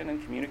communication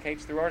and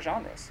communicates through our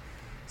genres.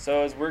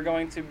 So as we're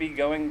going to be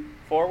going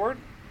forward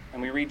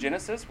and we read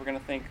Genesis, we're going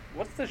to think,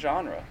 what's the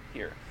genre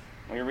here?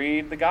 When we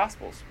read the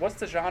Gospels, what's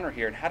the genre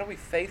here? And how do we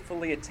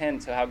faithfully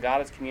attend to how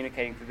God is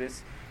communicating through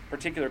this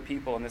particular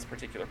people in this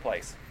particular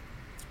place?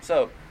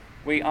 So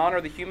we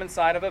honor the human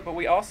side of it, but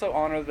we also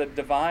honor the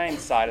divine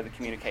side of the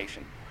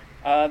communication.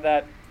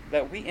 That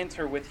we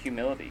enter with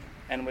humility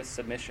and with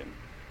submission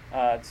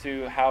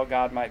to how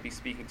God might be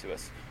speaking to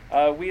us.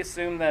 We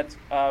assume that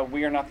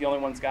we are not the only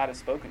ones God has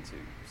spoken to.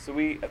 So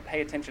we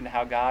pay attention to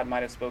how God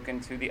might have spoken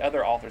to the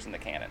other authors in the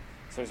canon.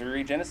 So as we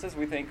read Genesis,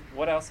 we think,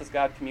 what else has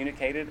God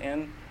communicated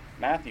in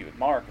Matthew, and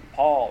Mark, and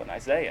Paul, and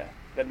Isaiah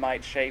that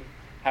might shape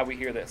how we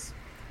hear this?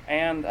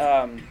 And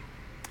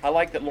I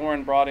like that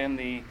Lauren brought in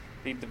the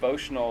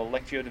devotional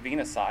Lectio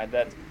Divina side,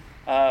 that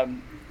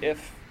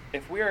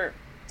if we're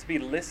to be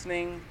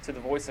listening to the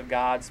voice of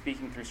God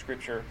speaking through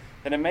Scripture,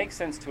 then it makes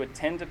sense to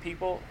attend to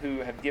people who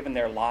have given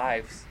their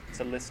lives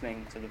to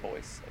listening to the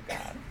voice of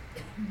God.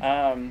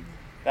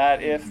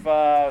 That if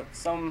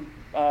some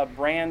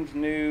brand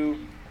new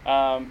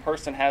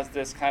person has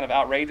this kind of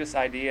outrageous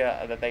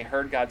idea that they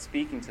heard God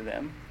speaking to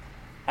them,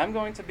 I'm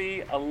going to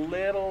be a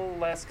little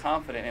less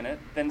confident in it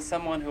than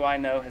someone who I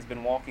know has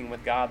been walking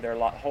with God their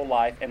whole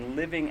life and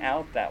living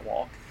out that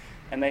walk.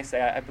 And they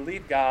say, I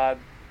believe God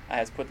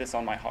has put this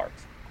on my heart,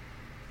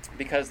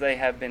 because they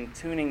have been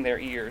tuning their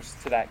ears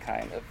to that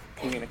kind of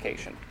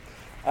communication.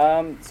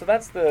 So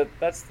that's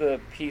the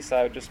piece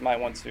I just might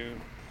want to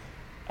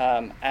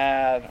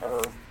add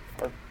or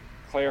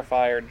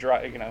clarify or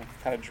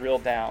kind of drill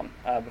down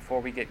before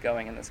we get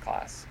going in this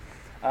class.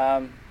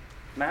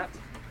 Matt?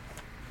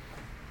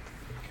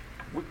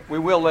 We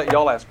will let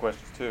y'all ask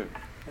questions too.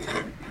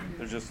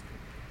 There's just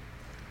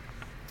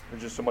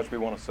so much we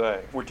want to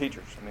say. We're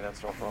teachers. I mean,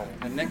 that's our problem.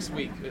 And next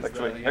week is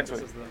next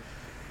week.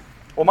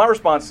 Well, my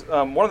response,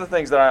 one of the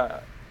things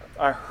that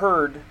I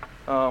heard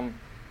in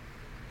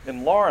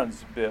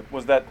Lauren's bit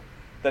was that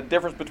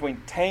difference between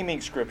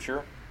taming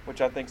Scripture, which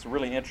I think is a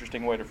really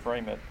interesting way to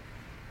frame it,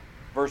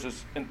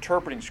 versus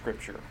interpreting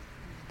Scripture.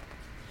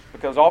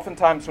 Because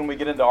oftentimes when we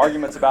get into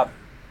arguments about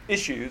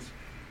issues,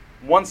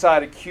 one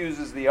side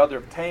accuses the other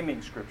of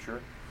taming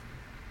Scripture,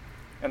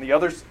 and the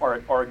others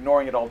are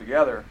ignoring it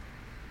altogether.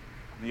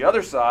 The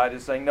other side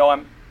is saying, no,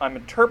 I'm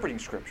interpreting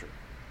Scripture.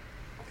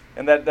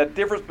 And that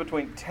difference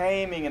between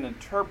taming and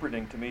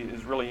interpreting, to me,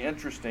 is really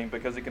interesting,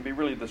 because it can be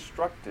really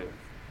destructive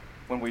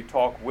when we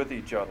talk with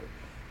each other.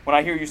 When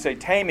I hear you say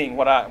taming,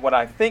 what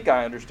I think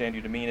I understand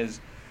you to mean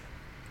is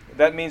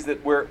that means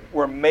that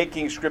we're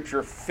making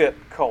Scripture fit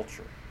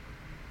culture.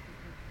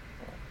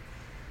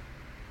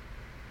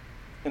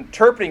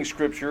 Interpreting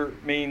Scripture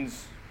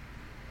means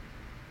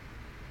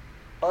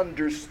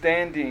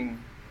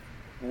understanding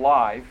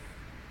life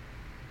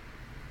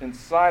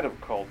inside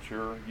of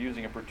culture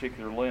using a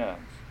particular lens.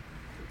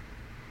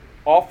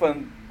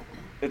 Often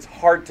it's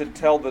hard to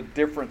tell the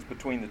difference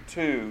between the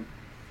two,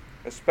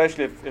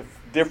 especially if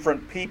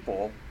different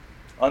people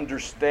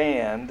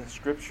understand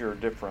Scripture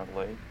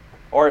differently,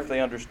 or if they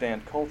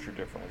understand culture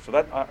differently. So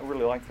I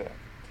really like that.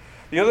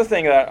 The other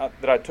thing that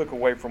I took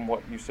away from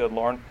what you said,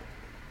 Lauren,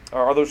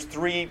 are those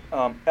three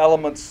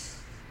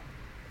elements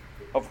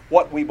of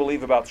what we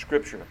believe about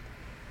Scripture.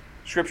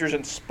 Scripture's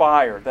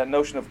inspired. That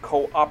notion of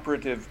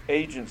cooperative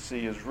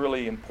agency is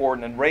really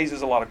important and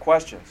raises a lot of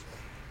questions.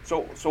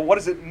 So what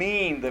does it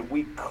mean that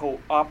we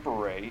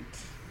cooperate,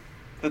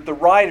 that the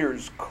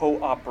writers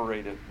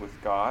cooperated with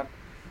God?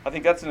 I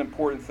think that's an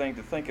important thing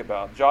to think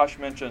about. Josh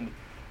mentioned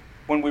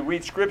when we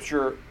read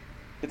Scripture,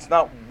 it's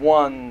not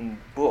one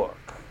book.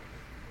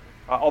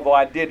 Although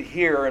I did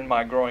hear in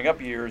my growing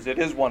up years, it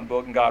is one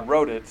book and God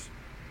wrote it.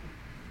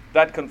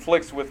 That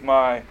conflicts with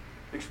my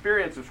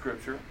experience of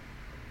Scripture.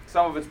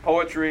 Some of it's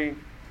poetry,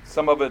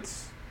 some of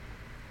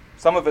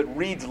it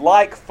reads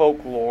like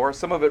folklore,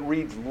 some of it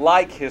reads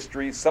like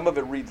history, some of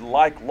it reads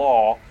like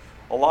law,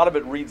 a lot of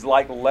it reads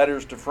like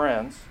letters to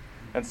friends,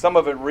 and some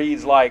of it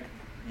reads like,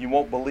 you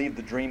won't believe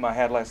the dream I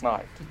had last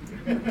night.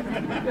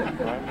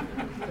 Right?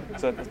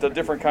 It's a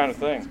different kind of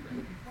thing.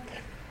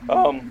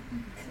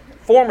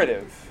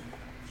 Formative.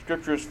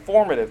 Scripture is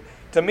formative.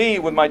 To me,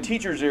 with my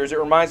teacher's ears, it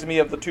reminds me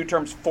of the two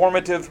terms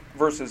formative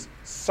versus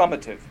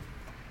summative.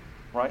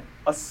 Right?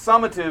 A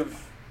summative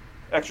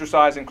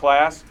exercise in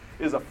class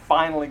is a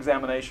final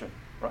examination.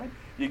 Right?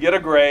 You get a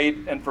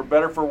grade, and for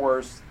better or for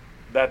worse,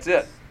 that's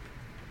it.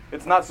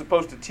 It's not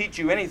supposed to teach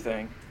you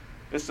anything.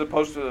 It's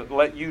supposed to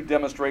let you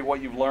demonstrate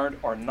what you've learned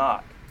or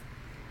not.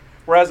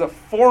 Whereas a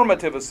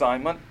formative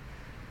assignment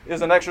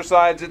is an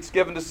exercise that's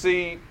given to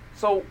see,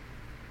 so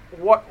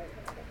what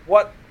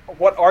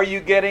are you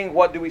getting?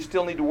 What do we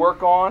still need to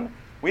work on?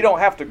 We don't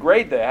have to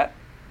grade that.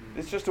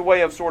 It's just a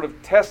way of sort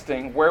of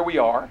testing where we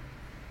are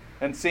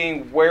and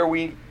seeing where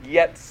we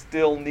yet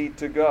still need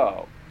to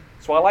go.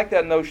 So I like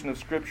that notion of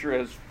Scripture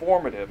as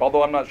formative,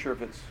 although I'm not sure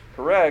if it's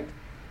correct,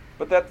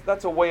 but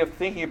that's a way of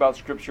thinking about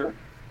Scripture.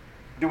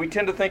 Do we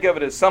tend to think of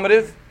it as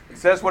summative? It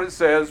says what it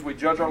says, we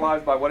judge our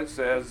lives by what it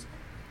says,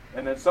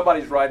 and then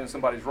somebody's right and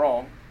somebody's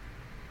wrong.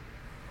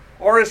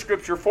 Or is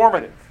Scripture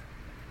formative?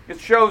 It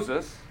shows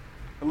us,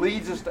 it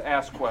leads us to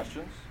ask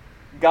questions,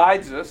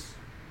 guides us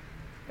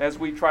as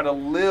we try to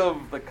live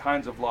the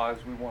kinds of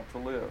lives we want to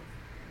live.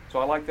 So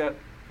I like that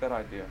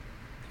idea.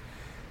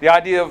 The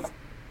idea of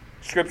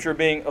Scripture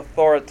being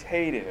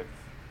authoritative.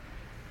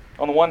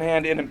 On the one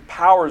hand, it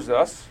empowers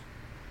us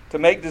to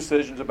make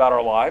decisions about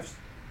our lives.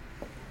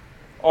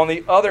 On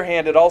the other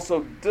hand, it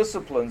also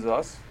disciplines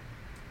us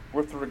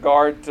with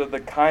regard to the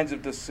kinds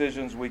of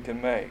decisions we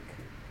can make.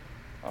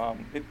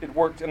 It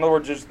works. In other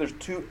words, there's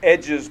two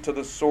edges to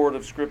the sword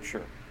of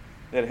Scripture.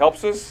 It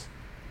helps us,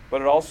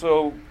 but it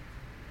also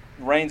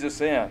reins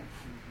us in.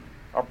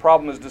 Our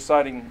problem is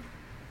deciding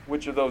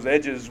which of those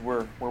edges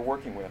we're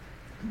working with.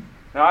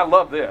 Now, I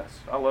love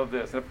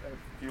this. If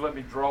you let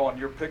me draw on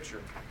your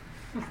picture.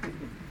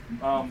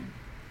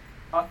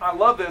 I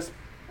love this.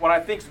 What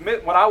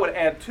I would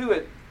add to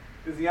it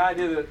is the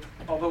idea that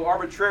although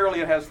arbitrarily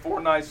it has four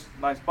nice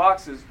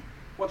boxes,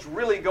 what's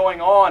really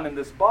going on in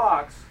this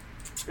box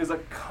is a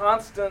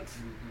constant,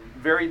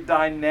 very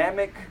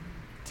dynamic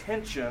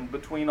tension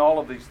between all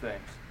of these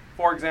things.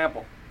 For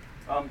example,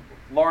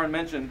 Lauren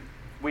mentioned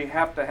we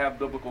have to have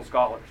biblical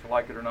scholars,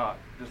 like it or not,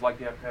 just like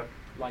you have to have...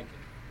 Like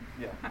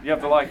it. Yeah, you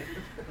have to like it.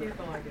 You have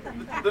to like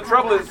it. The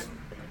trouble is,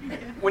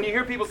 when you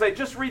hear people say,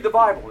 just read the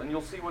Bible and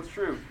you'll see what's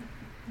true,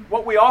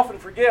 what we often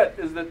forget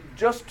is that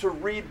just to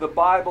read the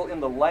Bible in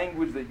the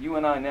language that you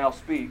and I now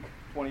speak,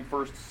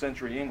 21st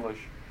century English,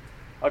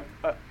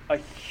 a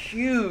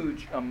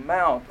huge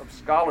amount of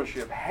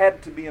scholarship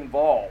had to be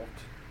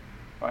involved,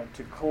 right,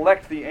 to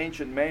collect the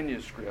ancient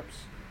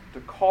manuscripts,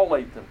 to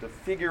collate them, to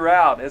figure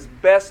out as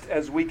best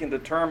as we can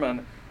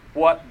determine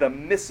what the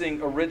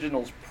missing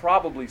originals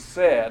probably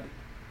said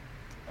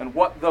and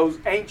what those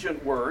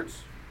ancient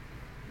words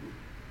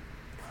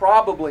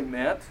probably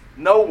meant.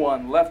 No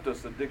one left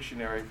us a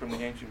dictionary from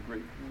the ancient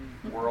Greek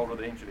world or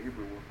the ancient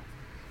Hebrew world.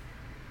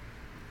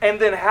 And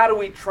then how do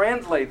we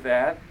translate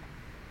that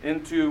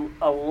into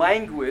a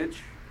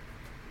language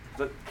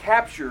that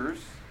captures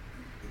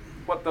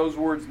what those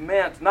words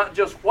meant, not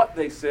just what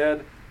they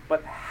said,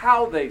 but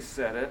how they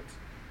said it,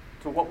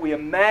 to what we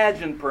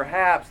imagine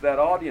perhaps that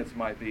audience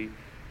might be.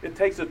 It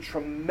takes a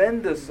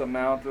tremendous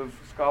amount of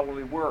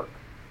scholarly work.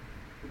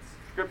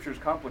 Scripture's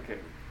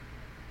complicated.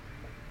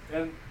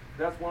 And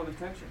that's one of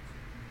the tensions.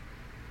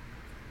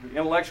 The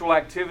intellectual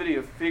activity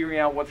of figuring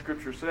out what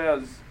Scripture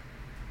says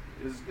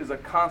is a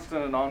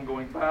constant and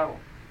ongoing battle.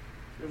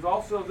 There's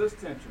also this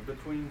tension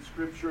between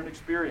Scripture and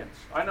experience.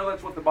 I know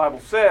that's what the Bible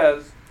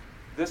says.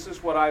 This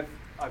is what I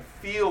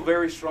feel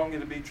very strongly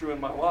to be true in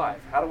my life.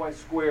 How do I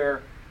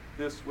square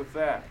this with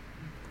that?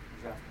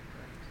 Exactly.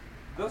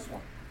 This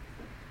one.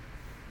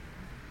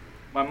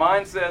 My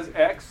mind says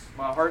X,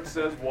 my heart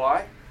says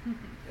Y.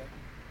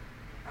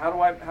 How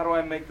do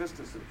I make this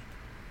decision?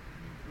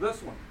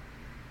 This one.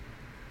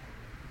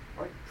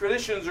 Right?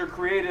 Traditions are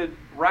created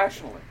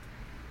rationally.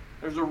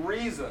 There's a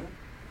reason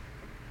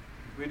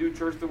we do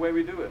church the way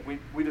we do it.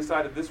 We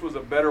decided this was a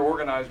better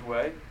organized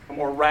way, a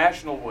more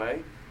rational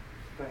way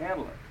to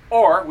handle it.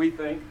 Or we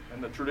think,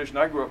 in the tradition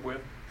I grew up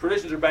with,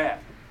 traditions are bad.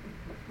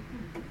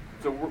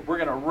 So we're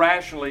going to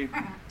rationally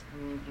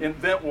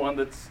invent one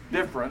that's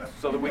different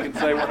so that we can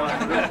say we're not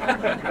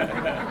tradition.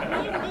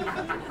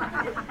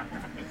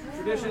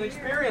 Tradition and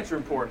experience are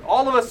important.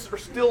 All of us are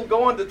still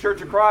going to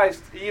Church of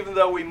Christ, even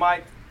though we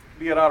might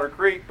be at Otter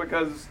Creek,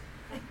 because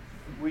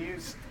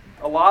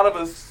a lot of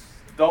us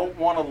don't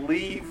want to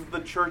leave the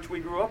church we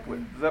grew up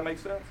with. Does that make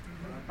sense?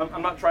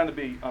 I'm not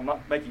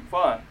making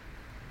fun,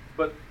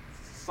 but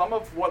some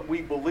of what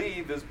we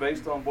believe is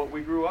based on what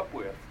we grew up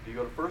with. Do you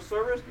go to first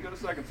service? Do you go to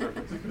second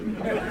service?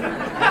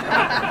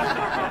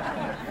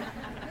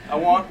 I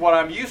want what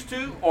I'm used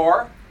to,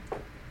 or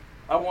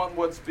I want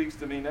what speaks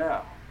to me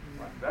now.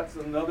 Right? That's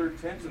another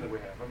tension that we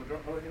have.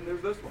 And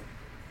there's this one.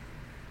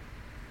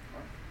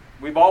 Right?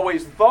 We've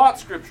always thought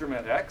Scripture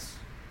meant X,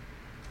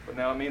 but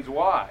now it means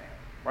Y.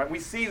 Right? We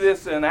see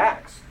this in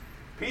Acts.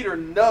 Peter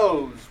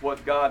knows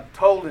what God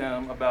told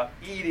him about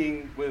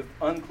eating with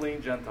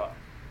unclean Gentiles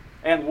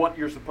and what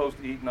you're supposed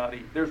to eat and not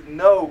eat. There's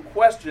no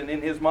question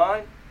in his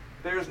mind.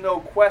 There's no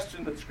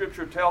question that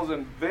Scripture tells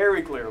him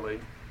very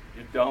clearly,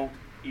 you don't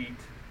eat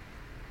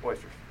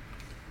oysters.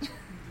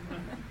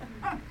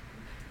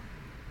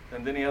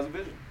 And then he has a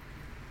vision,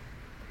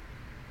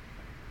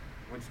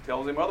 which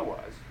tells him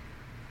otherwise,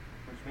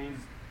 which means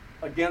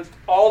against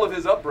all of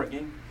his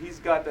upbringing, he's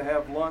got to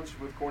have lunch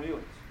with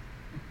Cornelius.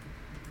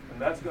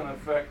 And that's going to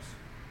affect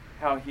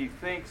how he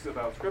thinks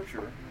about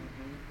Scripture.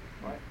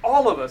 Right?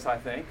 All of us, I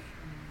think,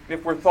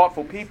 if we're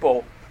thoughtful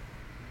people,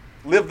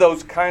 live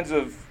those kinds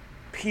of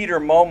Peter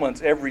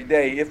moments every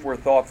day if we're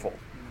thoughtful.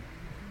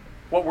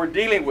 What we're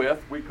dealing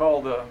with, we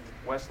call the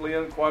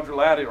Wesleyan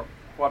quadrilateral.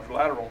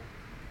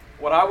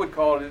 What I would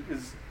call it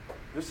is,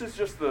 this is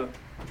just the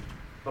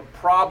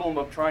problem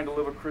of trying to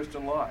live a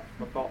Christian life,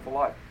 a thoughtful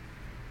life.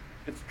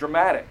 It's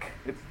dramatic.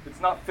 It's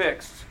not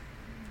fixed.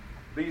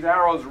 These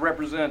arrows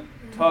represent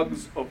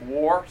tugs of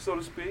war, so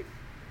to speak,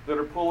 that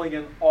are pulling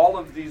in all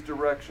of these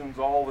directions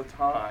all the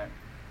time.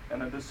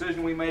 And a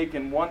decision we make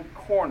in one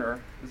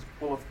corner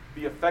will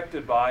be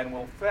affected by and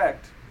will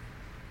affect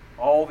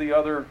all the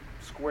other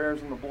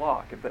squares in the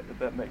block, if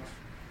that makes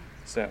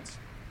sense.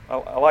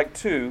 I like,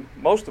 too,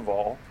 most of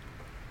all,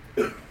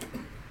 the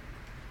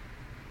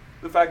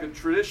fact that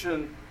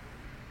tradition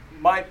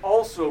might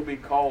also be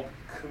called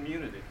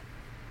community.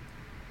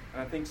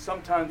 And I think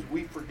sometimes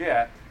we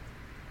forget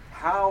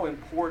how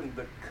important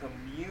the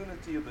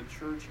community of the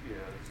church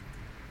is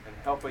in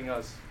helping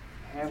us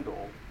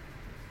handle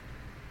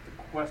the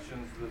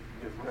questions that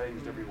get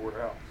raised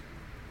everywhere else.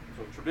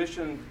 So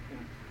tradition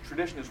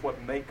is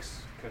what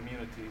makes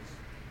communities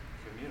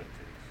communities.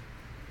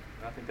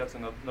 And I think that's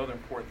another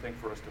important thing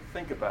for us to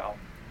think about,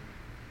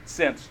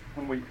 since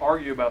when we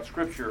argue about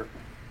Scripture,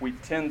 we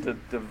tend to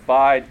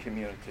divide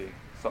community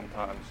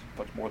sometimes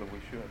much more than we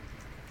should.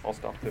 I'll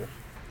stop there.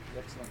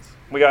 Excellent.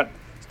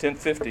 It's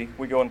 10:50.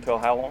 We go until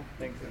how long? I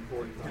think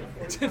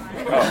 10:45.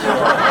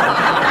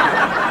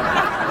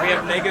 We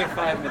have negative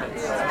 5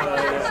 minutes.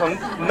 So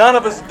none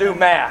of us do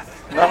math.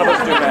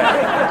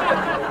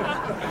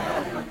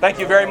 Thank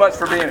you very much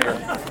for being here.